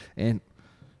joints. And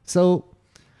so,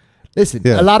 listen,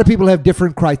 a lot of people have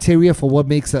different criteria for what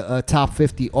makes a top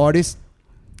 50 artist.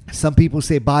 Some people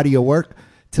say body of work.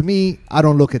 To me, I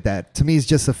don't look at that. To me, it's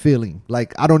just a feeling.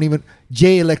 Like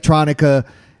Jay Electronica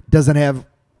does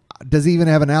he even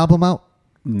have an album out?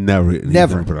 Never.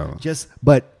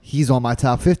 But he's on my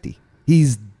top 50.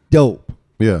 He's dope.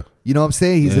 Yeah. You know what I'm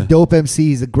saying? He's a dope MC.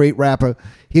 He's a great rapper.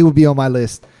 He would be on my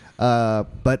list.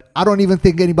 But I don't even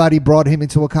think anybody brought him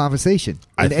into a conversation.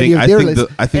 I think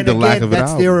the lack of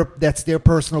that's their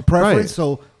personal preference. Right.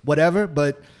 So whatever.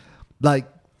 But like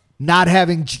not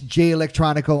having Jay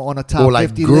Electronica on a top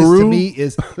 50 list to me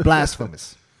is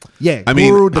blasphemous. Yeah, I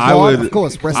Guru, mean, of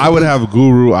course. I would have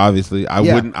Guru. Obviously, I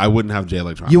wouldn't have Jay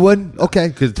Electronica. You wouldn't? Okay.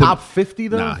 Top 50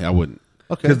 though? Nah, I wouldn't.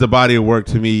 Okay. Because the body of work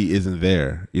to me isn't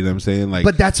there. You know what I'm saying? Like,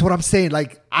 but that's what I'm saying.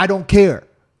 Like, I don't care.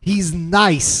 He's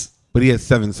nice. But he has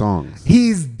 7 songs.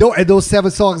 He's dope. And those 7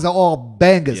 songs are all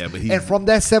bangers. Yeah, but and from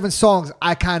that 7 songs,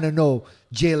 I kind of know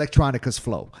Jay Electronica's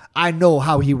flow. I know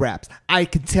how he raps. I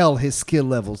can tell his skill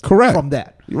levels from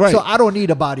that. Right. So I don't need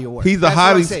a body of work. He's a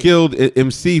highly skilled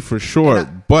MC for sure,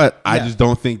 but I just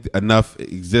don't think enough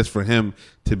exists for him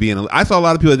to be in a... I saw a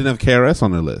lot of people that didn't have KRS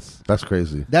on their list. That's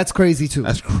crazy. That's crazy too.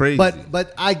 That's crazy.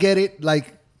 But I get it.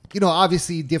 Like,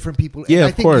 obviously different people. Yeah, and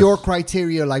I think your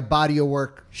criteria, like body of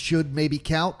work, should maybe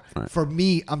count. Right. For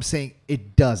me, I'm saying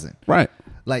it doesn't. Right.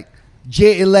 Like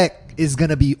Jay Elect is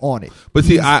gonna be on it. But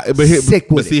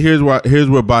here's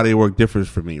where body of work differs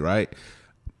for me. Right.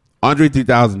 Andre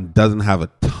 3000 doesn't have a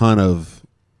ton of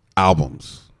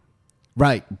albums.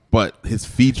 Right. But his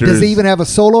features. Does he even have a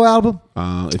solo album?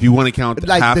 If you want to count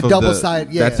Like half the of double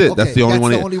side, yeah. that's it. Okay, That's the only that's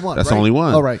one. the only one, That's the right? only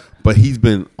one. All right. But he's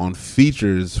been on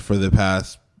features for the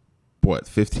past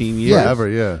 15 years? Forever,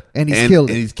 yeah. And he's killed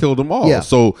it. And he's killed them all. Yeah.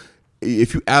 So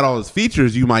if you add all his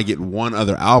features, you might get one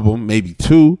other album, maybe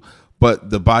two, but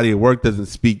the body of work doesn't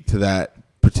speak to that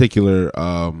particular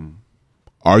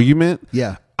argument.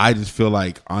 Yeah. I just feel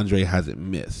like Andre hasn't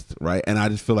missed, right? And I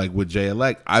just feel like with Jay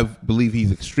Elect, I believe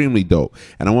he's extremely dope.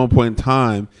 And at one point in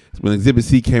time, when Exhibit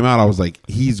C came out, I was like,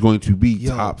 he's going to be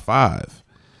top 5.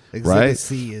 Exhibit Right?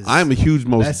 C is. I'm a huge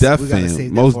Mos Def we gotta save fan.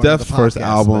 that Mos for Def's another first podcast,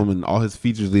 album but- and all his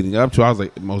features leading up to, I was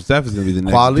like, Mos Def is going to be the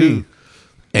next Quality. dude.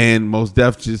 And Mos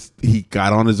Def he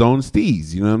got on his own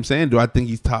steez. You know what I'm saying? Do I think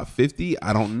he's top 50?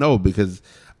 I don't know, because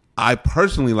I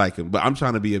personally like him, but I'm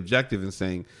trying to be objective and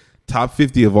saying top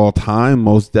 50 of all time,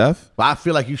 Mos Def. But I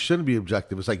feel like you shouldn't be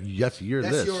objective. It's like, that's your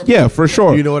That's list. your- Yeah, for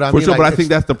sure. You know what I for mean? Sure, Like, but I it's- think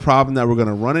that's the problem that we're going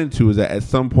to run into, is that at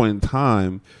some point in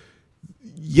time,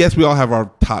 yes, we all have our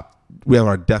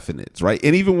definites, right?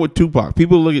 And even with Tupac,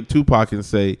 people look at Tupac and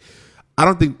say, I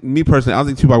don't think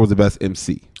Tupac was the best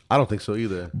MC. I don't think so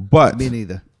either. But Me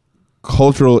neither.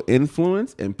 cultural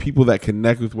influence and people that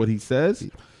connect with what he says,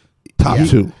 top Yeah.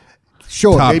 2.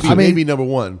 Sure. Top Maybe, two. maybe number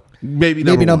one. Maybe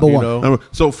Maybe number one. you know?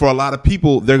 So for a lot of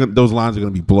people, those lines are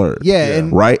going to be blurred. Yeah,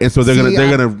 and right. And so they're see,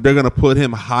 gonna put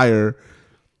him higher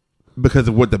because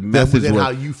of what the message than was. how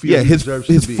you feel Yeah, he his deserves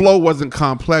to be. flow wasn't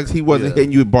complex. He wasn't Yeah.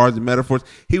 hitting you with bars and metaphors.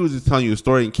 He was just telling you a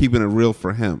story and keeping it real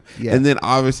for him. Yeah. And then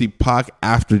obviously Pac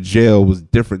after jail was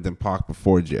different than Pac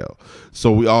before jail.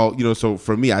 So we all, so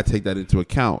for me, I take that into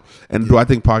account. And do I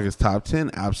think Pac is top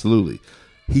 10? Absolutely.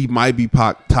 He might be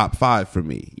Pac top 5 for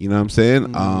me. You know what I'm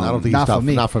saying? I don't think Not he's top. for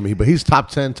me. Not for me, but he's top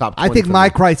 10, top 20. I think for my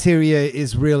me. criteria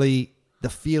is really the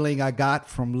feeling I got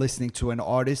from listening to an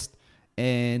artist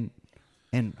and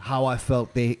how I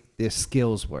felt their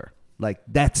skills were. Like,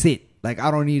 that's it. Like,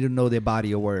 I don't need to know their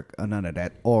body of work or none of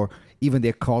that, or even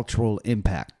their cultural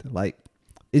impact. Like,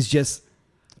 it's just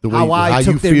The way- how I how you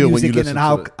took their feel when music you in and listen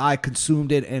how to it. I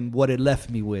consumed it and what it left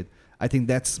me with. I think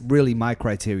that's really my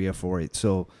criteria for it.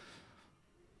 So,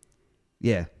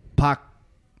 yeah, Pac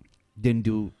didn't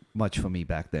do much for me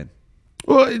back then.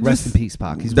 Well, it Rest just- in peace,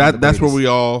 Pac. He's one of the That's where greatest. we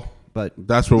all. But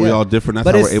That's where we yeah. all different. That's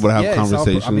But how we're it's- able to have yeah, it's all-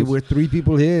 conversations. I mean, we're 3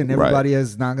 people here, and Right. everybody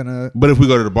is not gonna. But if we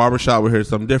go to the barbershop, we hear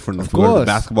something different. If we go to the course.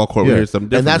 basketball court, we Yeah. hear something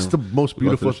different. And that's the most We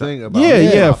go to beautiful the shop. thing about Yeah,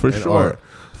 hip yeah, hop for and sure. art.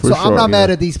 For So sure. I'm not mad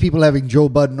at these people having Joe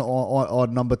Budden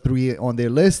on number 3 on their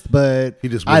list, but He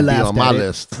just I wouldn't be laughed on my at it.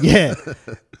 list. Yeah,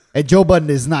 and Joe Budden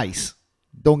is nice.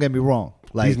 Don't get me wrong.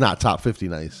 Like, He's not top 50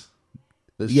 nice.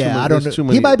 There's yeah, too many- I don't there's too know.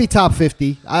 many- He might be top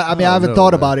 50. I mean, I haven't know,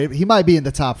 thought man. about it. He might be in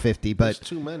the top 50, but There's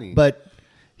too many. But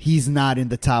he's not in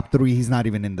the top 3. He's not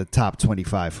even in the top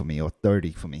 25 for me or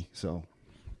 30 for me. So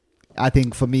I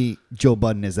think for me, Joe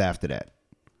Budden is after that.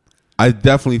 I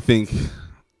definitely think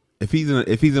if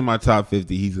he's in my top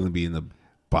 50, he's going to be in the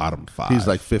bottom 5. He's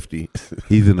like 50.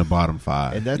 he's in the bottom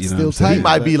 5, And that's you know still what I'm saying? tight. He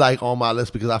might but- be like on my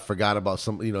list because I forgot about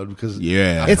some, because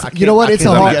Yeah. It's- I you know what? can't- It's I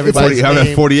a can't hard- remember it's a- everybody's I'm at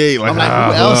name. 48. Like, I'm like,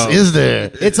 who else is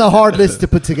there? It's a hard list to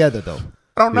put together, though.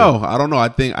 I don't know. I don't know. I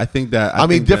think that. I mean,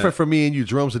 think different that- for me and you.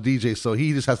 Jerome's a DJ, so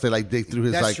he just has to like dig through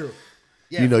his That's like. true.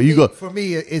 You know, for you me- go- for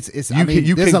me. It's. You I mean, can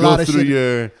you there's can a go lot of through shit.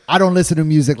 your. I don't listen to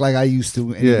music like I used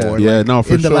to anymore. Yeah, like, no,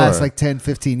 for in the sure. last like 10,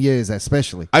 15 years,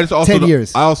 especially. I just also 10 know,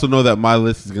 years. I also know that my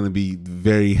list is going to be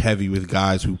very heavy with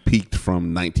guys who peaked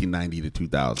from 1990 to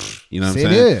 2000. You know what I'm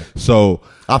Same saying? here. So,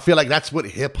 I feel like that's what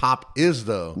hip hop is,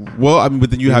 though. well, I mean,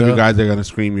 but then you have know? your guys that are going to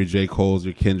scream your J. Cole's,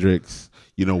 your Kendricks.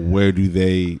 Where do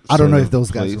they? I don't know sort if of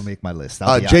those guys place? will make my list.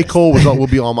 I'll be J. honest. Cole will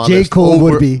be on my J. list. Cole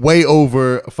would be. way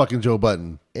over fucking Joe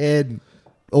Budden and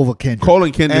over Kendrick. Cole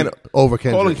and Kendrick. and over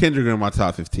Kendrick. Cole and Kendrick are in my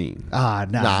top 15. Nah.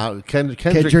 Nah,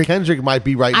 Kendrick might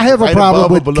be right. I have a right problem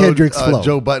above with or below, Kendrick's flow.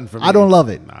 Joe Budden for me. I don't love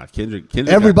it. Nah, Kendrick.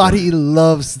 Everybody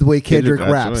loves the way Kendrick got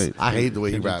raps. joint. I hate the way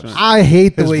he Kendrick's raps. joint. I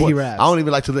hate the His way he vo- raps. I don't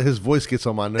even like to let his voice gets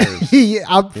on my nerves.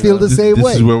 I feel the same This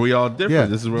way. is where we all different. Yeah.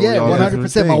 This is where we Yeah, all 100%. My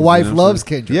different wife things, you know what I'm loves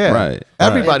saying? Kendrick. Yeah, Right.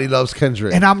 Everybody loves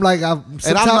Kendrick. And I'm like, And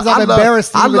sometimes I I'm love-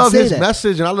 embarrassed to I even love say his that.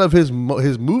 message and I love his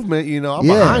movement. I'm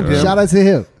Yeah, behind him. shout out to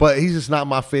him. But he's just not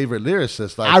my favorite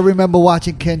lyricist. Like, I remember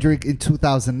watching Kendrick in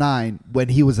 2009 when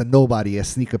he was a nobody at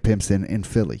Sneaker Pimps in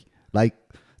Philly. Like,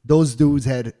 those dudes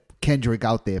had Kendrick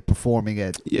out there performing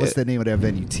at, what's the name of that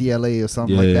venue? TLA or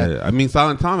something like that. I mean,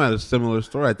 Silent Tom had a similar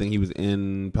story. I think he was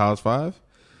in Palace 5.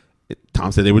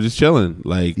 Tom said they were just chilling.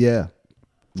 Like, Yeah.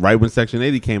 right when Section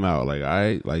 80 came out. Like,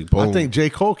 boom. I think J.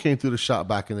 Cole came through the shop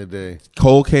back in the day.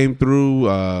 Cole came through.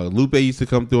 Lupe used to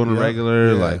come through on a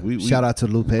regular. Yeah. Like, we Shout out to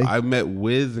Lupe. I met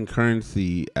Wiz and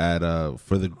Currency at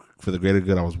for the greater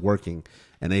good. I was working,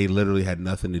 and they literally had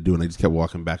nothing to do, and they just kept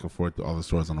walking back and forth to all the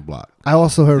stores on the block. I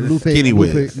also heard Skinny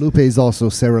wigs. Lupe is also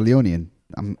Sierra Leonean.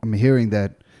 I'm hearing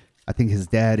that. I think his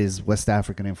dad is West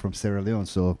African and from Sierra Leone.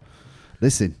 So,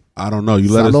 listen. I don't know. You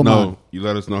let us Saloma. know. You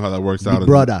let us know how that works out.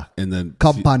 Brother, in the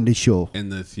come on the show. In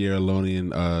the Sierra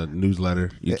Leonean newsletter.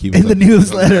 You keep In the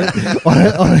newsletter.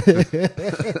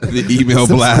 the email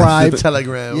Subscribe. blast.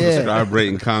 Telegram. Yeah. Subscribe, rate,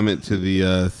 and comment to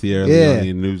the Sierra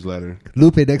Leonean newsletter.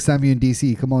 Lupe, next time you're in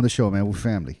DC, come on the show, man. We're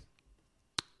family.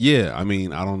 Yeah, I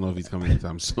mean, I don't know if he's coming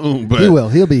anytime soon, but He will.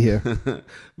 He'll be here.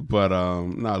 but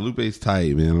nah, Lupe's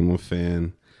tight, man. I'm a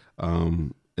fan.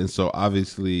 And so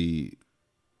obviously,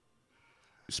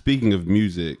 speaking of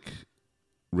music,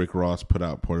 Rick Ross put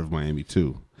out Port of Miami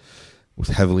 2. It was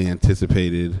heavily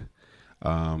anticipated.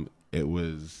 It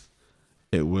was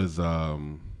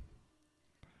the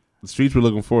streets were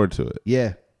looking forward to it.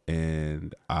 Yeah.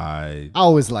 And I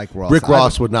always like Ross. Rick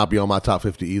Ross would not be on my top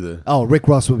 50 either. Oh, Rick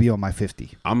Ross would be on my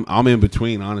 50. I'm in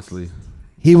between, honestly.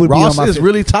 He would Ross be on my is 50.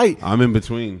 really tight. I'm in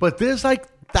between. But there's like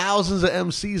thousands of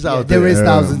MCs out there. There is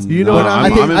thousands. You know what I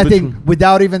mean? I think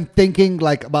without even thinking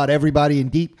like about everybody in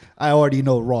deep, I already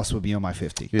know Ross would be on my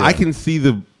 50. Yeah. I can see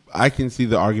the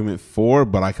argument for,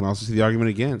 but I can also see the argument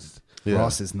against. Yeah.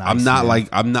 Ross is nice. I'm not man. like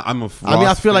I'm a Ross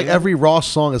I feel like fan. every Ross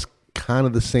song is kind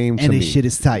of the same to and me. his shit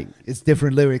is tight. It's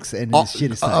different lyrics and his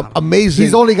shit is tight. Amazing.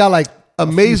 He's only got like a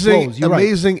few amazing, flows. You're right.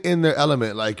 amazing in their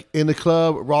element. Like in the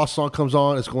club, Ross song comes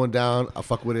on, it's going down. I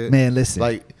fuck with it. Man, listen.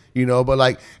 Like, but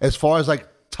like as far as like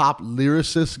top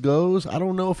lyricist goes, I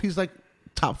don't know if he's like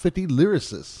top 50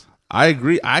 lyricist. I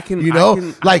agree. I can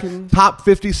Top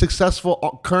 50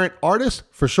 successful current artists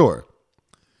for sure.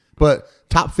 But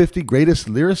top 50 greatest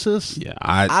lyricists? Yeah,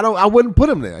 I wouldn't put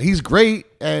him there. He's great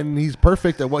and he's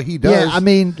perfect at what he does. Yeah, I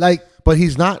mean, like, but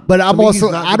he's not. but I'm to me, also,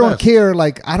 he's not I the don't best. care.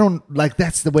 Like, I don't like.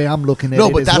 That's the way I'm looking at it.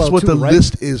 No, but as that's well, what too, the right?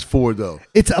 list is for, though.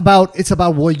 It's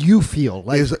about what you feel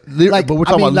like. But we're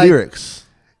talking about lyrics.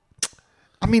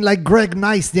 I mean, like Greg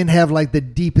Nice didn't have like the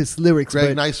deepest lyrics. Greg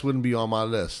but, Nice wouldn't be on my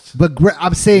list. But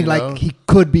I'm saying You know? like he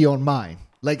could be on mine.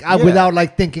 Like Yeah. without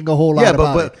like thinking a whole lot Yeah,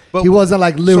 about it. He wasn't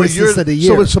like lyricist of the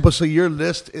year. So your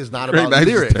list is not about Nice is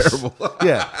lyrics. terrible.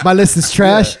 Yeah. My list is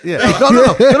trash. Yeah.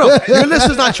 No. Your list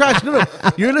is not trash. No.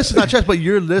 Your list is not trash, but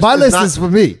your list My is list not, is for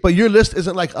me. But your list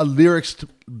isn't like a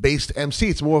lyrics-based MC.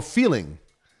 It's more feeling.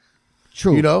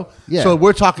 True. You know? Yeah. So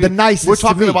we're talking the nicest. We're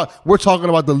talking to me.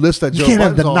 about the list that You Joe can't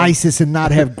have Budden's the on. nicest and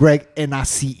not have Greg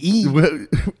Nice.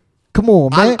 Come on,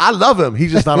 man. I love him.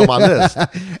 He's just not on my list.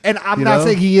 And I'm You not know?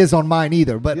 saying he is on mine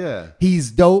either, but Yeah.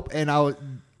 he's dope. And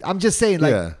I'm just saying,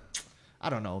 like, Yeah. I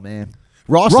don't know, man.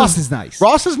 Ross is nice.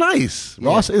 Ross is nice. Yeah.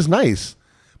 Ross is nice,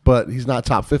 but he's not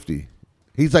top 50.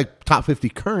 He's like top 50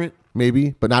 current,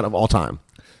 maybe, but not of all time.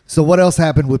 So what else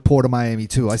happened with Port of Miami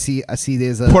too? I see.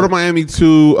 There's a Port of Miami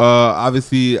 2,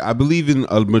 obviously, I believe in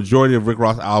a majority of Rick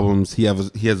Ross albums, he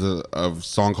has a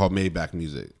song called Maybach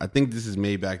Music. I think this is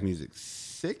Maybach Music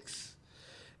 6.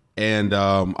 And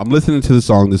I'm listening to the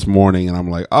song this morning, and I'm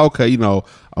like, okay,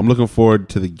 I'm looking forward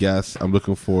to the guests. I'm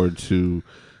looking forward to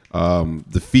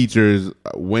the features.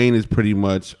 Wayne is pretty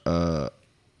much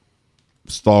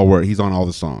stalwart. He's on all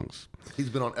the songs. He's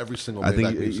been on every single I Maybach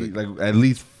think music. like at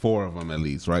least 4 of them, at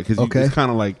least, right? Because Okay. it's kind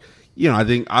of like, I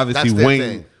think obviously That's their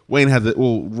thing. Wayne has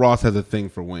Ross has a thing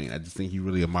for Wayne. I just think he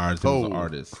really admires him as an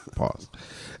artist. Pause.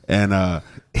 And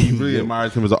he really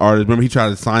admires him as an artist. Remember, he tried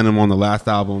to sign him on the last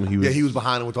album. He was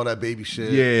behind him with all that baby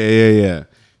shit. Yeah.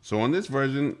 So on this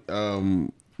version,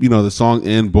 the song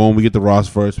ends. Boom, we get the Ross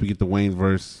verse, we get the Wayne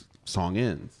verse. Song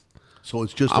ends. So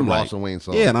it's just a I'm Ross like, and Wayne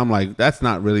song. Yeah, and I'm like, that's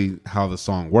not really how the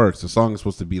song works. The song is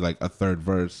supposed to be like a third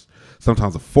verse,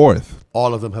 sometimes a fourth.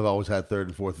 All of them have always had third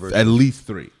and fourth verses. At least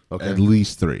 3. Okay. At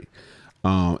least 3.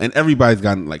 And everybody's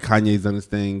gotten, like, Kanye's done his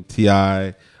thing,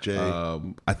 T.I. Jay.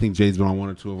 I think Jay's been on 1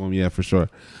 or 2 of them, yeah, for sure.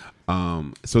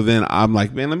 So then I'm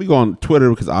like, man, let me go on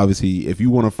Twitter, because obviously if you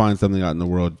want to find something out in the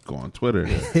world, go on Twitter.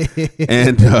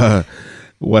 And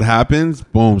what happens?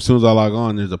 Boom, as soon as I log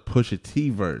on, there's a Pusha T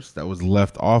verse that was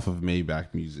left off of Maybach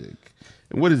Music.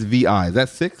 And what is VI? Is that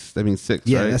 6? That means 6,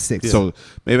 Yeah, right? that's 6. So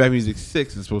Maybach Music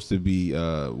 6 is supposed to be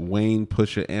Wayne,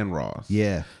 Pusha, and Ross.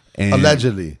 yeah. And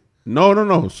Allegedly.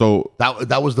 No. So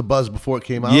That was the buzz before it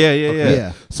came out? yeah.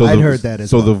 Yeah. So I'd heard that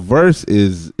as well. the verse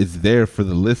is there for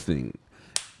the listing,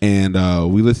 and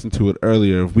we listened to it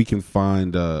earlier. If we can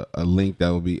find a link, that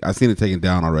will be. I've seen it taken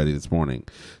down already this morning.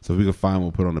 So if we can find,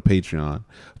 we'll put it on the Patreon.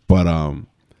 But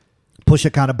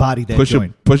Pusha kind of bodied that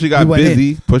joint. Pusha got He went busy.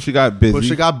 in. Pusha got busy.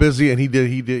 Pusha got busy, and he did.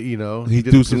 He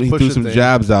threw some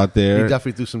jabs out there. He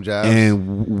definitely threw some jabs.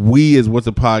 And we, as What's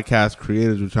a Podcast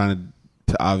creators, were trying to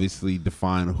obviously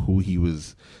define who he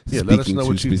was Yeah, let us speaking know to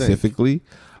what you think. specifically.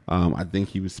 I think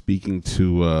he was speaking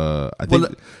to. I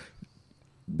think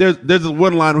there's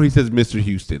one line where he says Mr.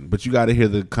 Houston, but you got to hear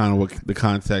the kind of what the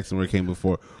context and where it came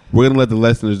before. We're gonna let the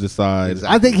listeners decide.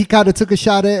 I think he kind of took a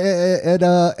shot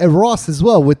at Ross as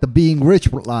well with the being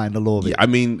rich line a little bit. Yeah, I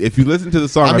mean, if you listen to the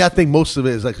song, I think most of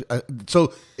it is like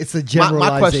so. It's a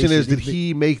generalization. My question is, did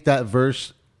he make that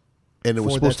verse and it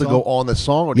was supposed to go on the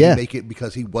song, or did he make it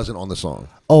because he wasn't on the song?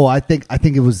 Oh, I think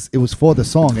it was for the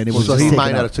song, and it was. So he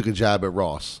might not have took a jab at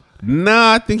Ross.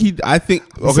 Nah, I think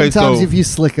okay. Sometimes if you're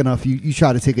slick enough, you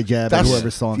try to take a jab at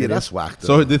whoever's song. Yeah, it that's is. whack.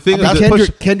 Though. So the thing is,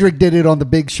 Kendrick did it on the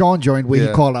Big Sean joint where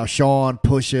he called out Sean,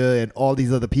 Pusha, and all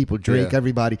these other people, Drake,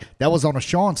 everybody. That was on a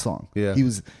Sean song. Yeah,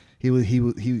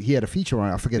 he had a feature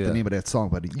on it. I forget the name of that song,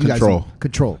 but you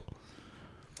Control.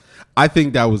 I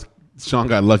think that was Sean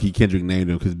got lucky. Kendrick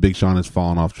named him because Big Sean has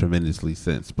fallen off tremendously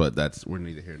since. But we're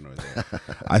neither here nor there.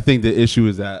 I think the issue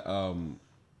is that.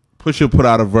 Pusha put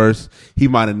out a verse. He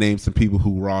might have named some people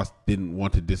who Ross didn't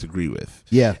want to disagree with.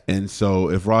 Yeah. And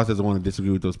so if Ross doesn't want to disagree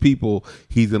with those people,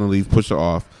 he's going to leave Pusha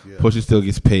off. Yeah. Pusha still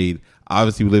gets paid.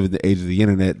 Obviously, we live in the age of the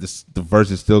internet. The verse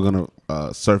is still going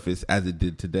to surface as it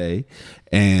did today.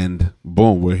 And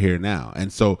boom, we're here now.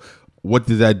 And so what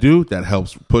does that do? That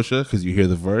helps Pusha because you hear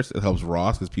the verse. It helps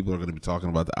Ross because people are going to be talking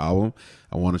about the album.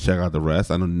 I want to check out the rest.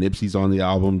 I know Nipsey's on the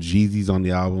album. Jeezy's on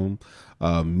the album.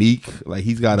 Meek, like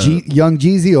he's got Young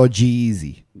Jeezy or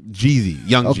G-Eazy? Jeezy,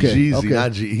 Young Jeezy,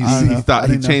 not Jeezy.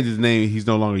 He changed his name. He's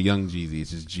no longer Young Jeezy. It's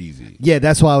just Jeezy. Yeah,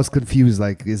 that's why I was confused.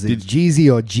 Like, is it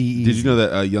Jeezy or G-Eazy? Did you know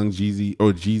that Young Jeezy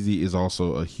or Jeezy is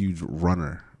also a huge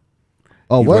runner?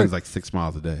 Oh, he what? runs like 6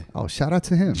 miles a day. Oh, shout out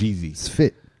to him. Jeezy, he's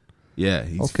fit. Yeah,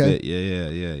 he's fit.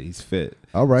 Yeah. He's fit.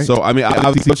 All right. So I mean,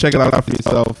 obviously, go check it out for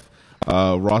yourself.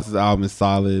 Ross's album is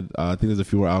solid. I think there's a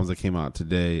few more albums that came out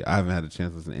today. I haven't had a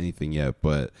chance to listen to anything yet,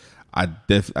 but I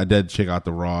did check out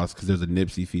the Ross because there's a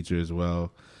Nipsey feature as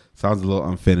well. Sounds a little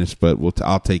unfinished, but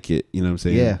I'll take it. You know what I'm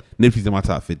saying? Yeah. Nipsey's in my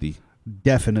top 50.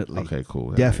 Definitely. Okay,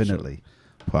 cool. Definitely.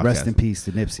 Sure. Rest in peace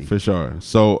to Nipsey. For sure.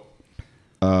 So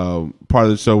part of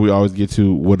the show we always get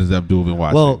to what has Abdul been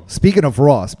watching. Well, speaking of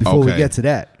Ross, before we get to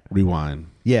that. Rewind.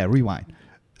 Yeah, rewind.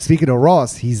 Speaking of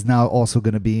Ross, he's now also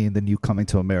going to be in the new Coming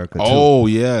to America too. Oh,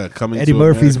 yeah. Eddie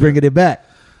Murphy's bringing it back.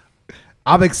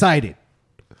 I'm excited.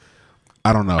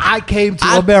 I don't know. I came to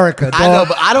America, dog. I know,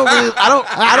 but I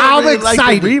don't really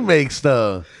like the remakes,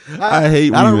 though. I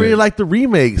don't really like the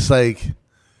remakes. Like,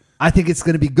 I think it's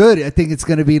going to be good. I think it's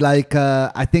going to be like,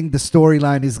 I think the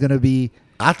storyline is going to be.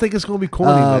 I think it's going to be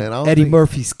corny, man. Eddie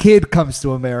Murphy's kid comes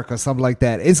to America, something like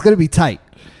that. It's going to be tight.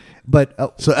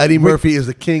 But so Eddie Murphy is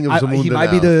the king of Zamunda. He might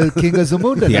be the king of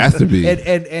Zamunda. He has to be.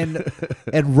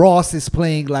 And Ross is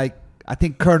playing like, I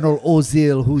think Colonel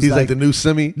Ozil, who's like the new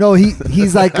Simi. No,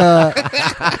 he's like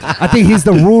I think he's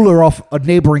the ruler of a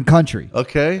neighboring country.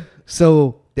 Okay,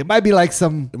 so there might be like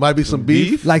some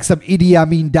beef, like some Idi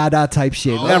Amin Dada type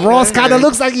shit. And Ross kind of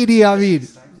looks like Idi Amin.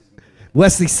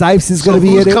 Wesley Snipes is going to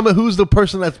be in it. Who's the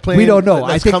person that's playing? We don't know.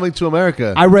 That's coming to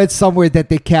America. I read somewhere that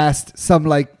they cast some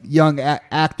like young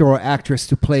actor or actress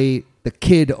to play the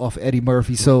kid of Eddie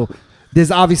Murphy. So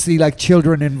there's obviously like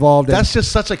children involved. That's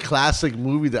just such a classic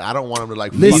movie that I don't want him to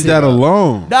like. Leave that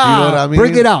alone. Nah, you know what I mean?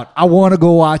 Bring it out. I want to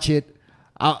go watch it.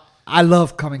 I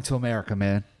love Coming to America,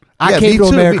 man. I came to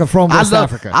America from West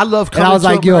Africa. I love Coming to America. And I was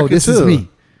like, yo, this is me.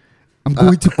 I'm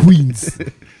going to Queens.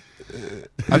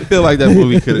 I feel like that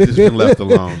movie could have just been left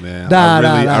alone, man.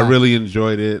 I really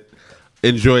enjoyed it.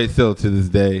 Enjoy it still to this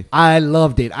day. I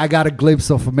loved it. I got a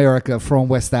glimpse of America from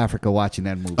West Africa watching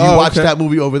that movie. You watched that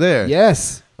movie over there?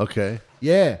 Yes. Okay.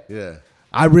 Yeah. Yeah.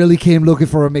 I really came looking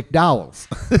for a McDowell's.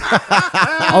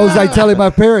 I was like telling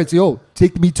my parents, yo,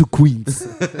 take me to Queens.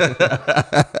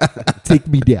 Take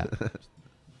me there.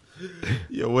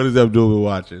 Yo, what is Abdul been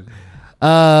watching?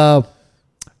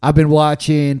 I've been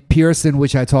watching Pearson,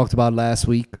 which I talked about last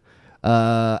week.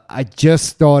 I just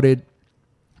started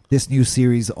this new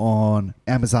series on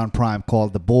Amazon Prime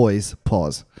called The Boys,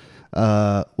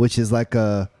 which is like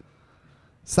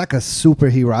it's like a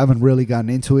superhero. I haven't really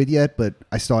gotten into it yet, but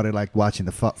I started like watching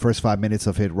the first 5 minutes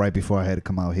of it right before I had to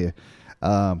come out here.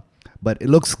 But it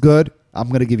looks good. I'm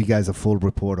going to give you guys a full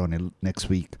report on it next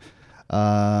week.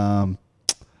 I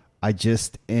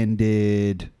just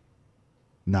ended,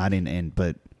 not in end,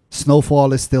 but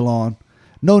Snowfall is still on.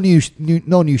 No new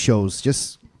shows.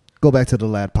 Just go back to the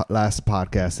last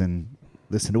podcast and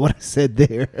listen to what I said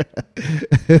there.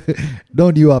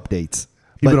 No new updates.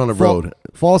 You've been on the road.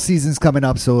 Fall season's coming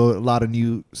up, so a lot of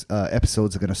new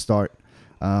episodes are going to start,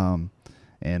 and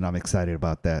I'm excited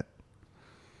about that.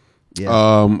 Yeah.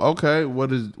 Okay.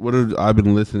 What have I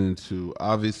been listening to?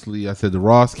 Obviously, I said the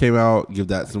Ross came out. Give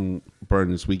that some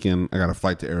Burton this weekend. I got a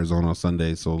flight to Arizona on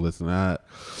Sunday, so listen to that.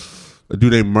 A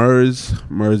dude named Murs,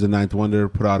 the Ninth Wonder,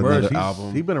 put out another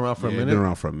album. He's been around for a minute. Been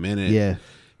around for a minute. Yeah.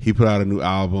 He put out a new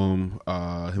album.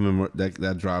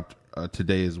 That dropped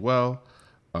today as well.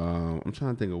 I'm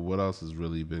trying to think of what else has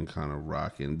really been kind of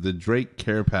rocking. The Drake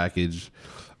Care Package.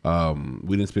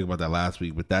 We didn't speak about that last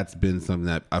week, but that's been something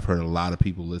that I've heard a lot of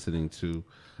people listening to.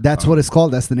 That's what it's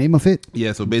called. That's the name of it.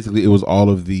 Yeah. So basically, it was all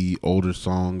of the older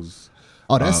songs.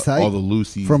 Oh, that's tight. All the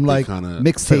Lucy's from like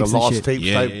mixtapes and lost shit.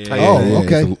 tapes type. Oh,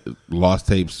 okay. It's Lost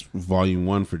Tapes Volume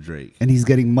 1 for Drake. And he's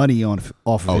getting money off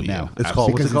of it yeah. now. It's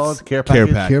called, what's it called? Care Care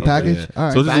Package? Package. Care Package? Yeah. All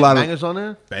right. So there's a lot of bangers on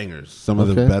there? bangers. Some of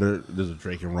the better. There's a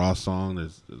Drake and Ross song.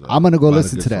 There's I'm going to go a lot of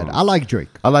listen good to that. songs. I like Drake.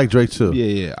 I like Drake too.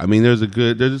 Yeah. I mean, there's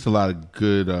just a lot of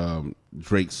good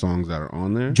Drake songs that are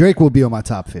on there. Drake will be on my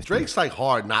top 50. Drake's like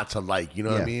hard not to like. You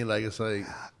know what I Yeah. mean? Like it's like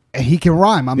And he can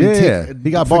rhyme. I mean,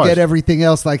 he got forget bars. everything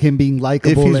else, like him being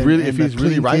likable. if he's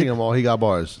really writing them all, he got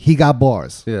bars. he got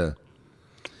bars. Yeah.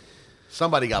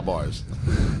 Somebody got bars.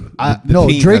 No,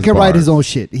 team Drake has can write bars. his own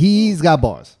shit. He's got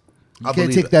bars. You I can't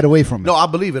believe take it. that away from him. No, I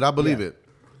believe it. I believe it.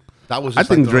 That was. I Just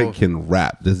think like the Drake whole- can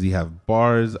rap. Does he have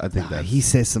bars? I think that's. He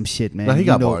says some shit, man. No, he You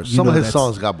got know- bars. you Some know of his that's-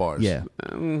 songs got bars. Yeah,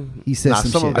 he says Nah,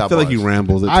 some some of shit. them I feel like he bars.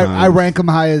 rambles at times. I rank him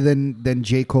higher than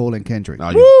J. Cole and Kendrick. No,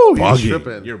 Woo, you're you're bugging.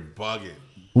 tripping. You're bugging.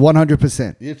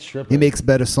 100%. You're tripping. He makes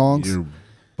better songs. You're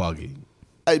bugging.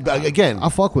 Again, I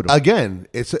fuck with him. Again,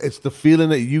 it's the feeling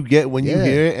that you get when you Yeah.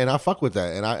 hear it, and I fuck with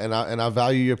that, and I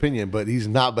value your opinion. But he's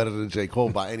not better than J.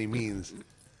 Cole by any means.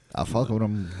 I fuck with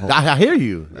him. I hear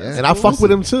you, and I fuck with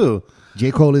him too.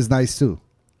 J. Cole is nice too.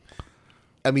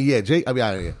 I mean, yeah,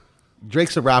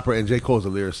 Drake's a rapper and J. Cole's a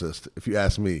lyricist. If you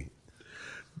ask me,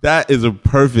 That is a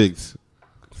perfect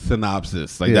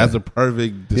synopsis. Like Yeah. that's a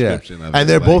perfect description of it. and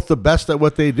they're Like, both the best at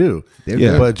what they do. They're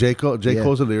good. But J. Cole's Yeah. a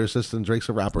lyricist and Drake's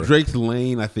a rapper. Drake's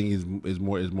lane. I think is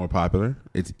more popular.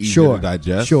 It's easier Sure. to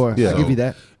digest. Sure. Yeah. I'll give you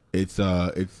that. It's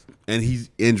and he's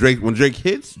in Drake. When Drake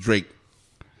hits, Drake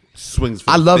swings.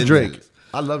 For I love fences. Drake.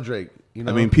 I love Drake. You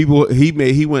know, I mean, people. He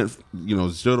went.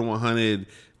 0 to 100.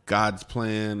 God's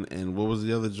Plan, and what was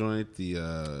the other joint?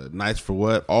 The Nice for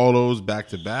What? All those back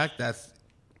to back. That's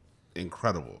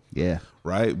incredible. Yeah.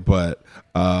 Right? But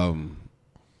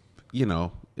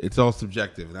it's all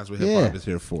subjective, and that's what hip hop is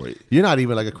here for. you're not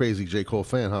even like a crazy J. Cole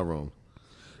fan, huh, Rome?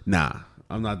 Nah,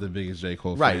 I'm not the biggest J.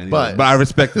 Cole Right, fan. but- I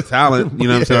respect the talent. You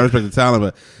know what I'm saying? I respect the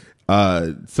talent,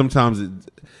 but sometimes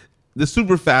the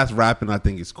super fast rapping I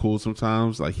think is cool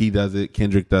sometimes. Like he does it,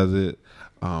 Kendrick does it,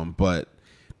 but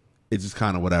it's just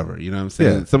kind of whatever. You know what I'm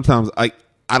saying? Yeah. Sometimes I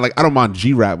don't mind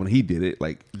G-Rap when he did it.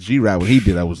 Like G-Rap when he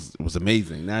did it was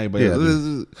amazing. Now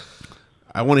everybody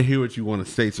I want to hear what you want to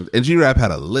say. So, and G-Rap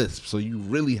had a lisp, so you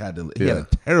really had to. He had a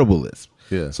terrible lisp.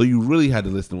 Yeah. So you really had to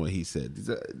listen to what he said.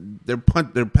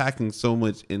 They're packing so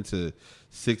much into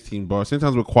 16 bars.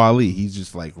 Sometimes with Kweli, he's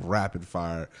just like rapid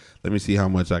fire. Let me see how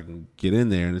much I can get in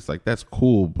there, and it's like that's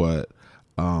cool, but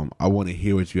I want to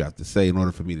hear what you have to say in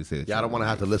order for me to say it. Yeah, I don't want to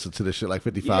have to listen to this shit like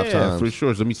 55 Yeah, times. for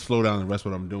sure. So let me slow down and rest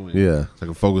what I'm doing. Yeah. So I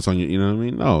can focus on you. You know what I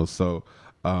mean? No. So,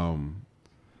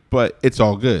 but it's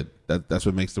all good. That's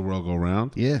what makes the world go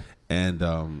round. Yeah. And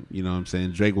you know what I'm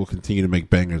saying? Drake will continue to make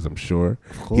bangers, I'm sure.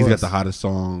 course. He's got the hottest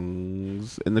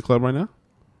songs in the club right now.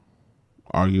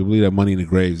 Arguably, that Money in the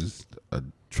Graves is a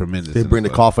tremendous. They in bring the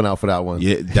club. coffin out for that one.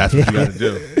 Yeah, that's what you got to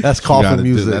do. That's You coffin gotta do-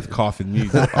 music. That's coffin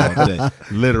music all day.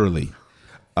 Literally.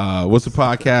 What's the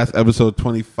podcast? Episode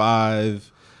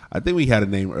 25. I think we had a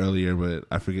name earlier, but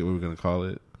I forget what we're going to call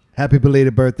it. Happy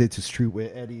belated birthday to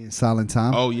Streetwear Eddie and Silent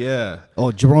Time. Oh, yeah.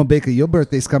 Oh, Jerome Baker, your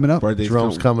birthday's coming up. Birthday's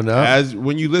Jerome's coming up. As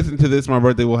when you listen to this, my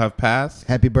birthday will have passed.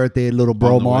 Happy birthday, little On the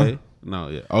Bromar. way. No,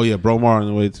 yeah. Oh, yeah. Bromar on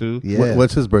the way, too. Yeah.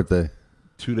 What's his birthday?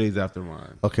 2 days after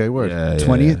mine. Okay, word. Yeah,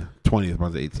 20th? 20th,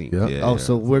 mine's 18th. Yeah. Yeah. Oh,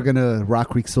 so we're gonna Rock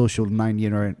Creek Social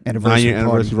 9-year anniversary 9-year party.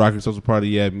 anniversary Rocket Social Party.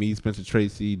 Yeah, me, Spencer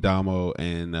Tracy, Damo,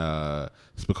 and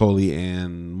Spicoli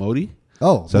and Modi.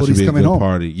 Oh, So that should Modi's be a coming good home.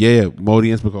 party. Yeah, Modi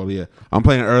and Spicoli. Yeah, I'm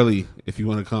playing early. If you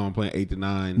want to come, I'm playing 8 to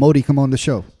 9. Modi, come on the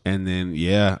show. And then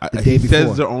yeah, The he day says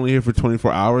before. they're only here for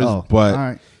 24 hours. Oh, but all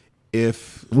right.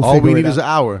 if We'll All figure we it need is out. an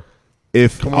hour. I'll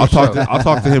on, talk show.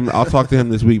 to him. I'll talk to him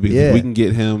this week because Yeah. if we can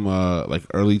get him like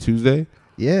early Tuesday,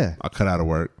 Yeah, I'll cut out of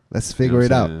work. let's You figure know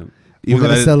it what out. I'm saying? We're Even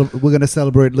gonna, though that- we're gonna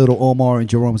celebrate little Omar and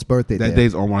Jerome's birthday. that there.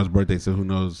 day's Omar's birthday, so who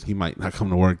knows? He might not come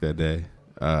to work that day.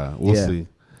 We'll Yeah. see.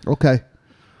 Okay.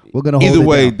 We're gonna hold Either it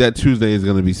way, down. that Tuesday is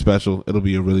gonna be special. It'll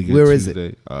be a really good Where is it?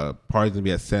 Tuesday. Party's gonna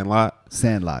be at Sandlot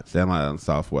Sandlot. on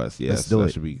Southwest. Yeah, Let's so do that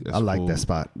it. should be. That's I like cool. that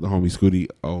spot. The homie Scooty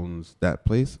owns that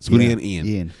place. Scooty Yeah, and Ian.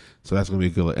 Ian. So that's gonna be a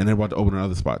good. And they're about to open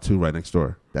another spot too, right next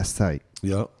door. That's tight.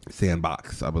 Yep.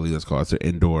 Sandbox, I believe it's called. It's their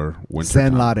indoor winter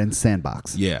Sandlot and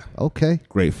Sandbox. Yeah, Okay.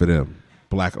 great for them.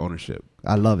 Black ownership.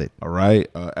 I love it. All right,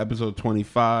 episode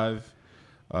 25.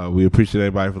 We appreciate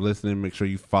everybody for listening. Make sure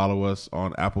you follow us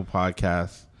on Apple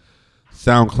Podcasts,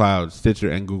 SoundCloud, Stitcher,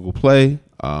 and Google Play.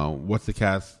 What's the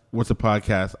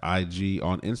podcast IG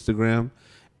on Instagram,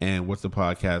 and what's the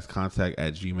podcast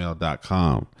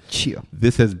contact@gmail.com. Cheer.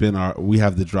 This has been we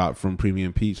have the drop from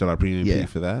Premium Pete. Shout out Premium Yeah. Pete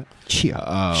for that. Cheer.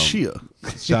 Cheer.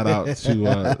 Shout out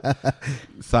to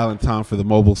Silent Tom for the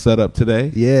mobile setup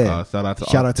today. Yeah. Shout out to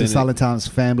Shout Authentic. out to Tom's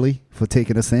family for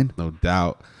taking us in. No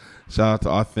doubt. Shout out to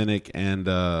Authentic and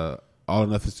All or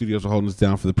Nothing Studios for holding us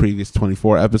down for the previous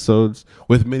 24 episodes,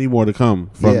 with many more to come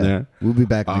from there. We'll be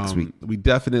back next week. We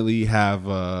definitely have,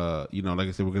 like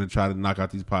I said, we're going to try to knock out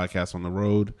these podcasts on the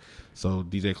road. So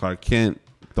DJ Clark Kent,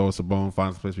 throw us a bone,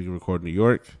 find us a place we can record in New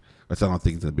York, which I don't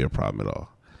think is going to be a problem at all.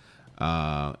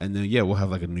 And then, we'll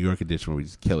have like a New York edition where we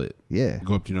just kill it. Yeah.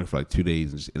 Go up to New York for like 2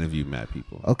 days and just interview mad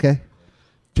people. Okay.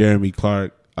 Jeremy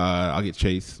Clark. I'll get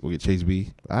Chase. We'll get Chase B.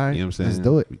 All right. You know what I'm saying? Let's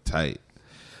do it. We tight.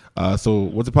 So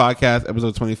what's the podcast?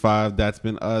 Episode 25. That's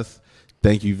been us.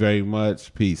 Thank you very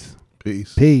much. Peace.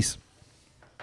 Peace. Peace.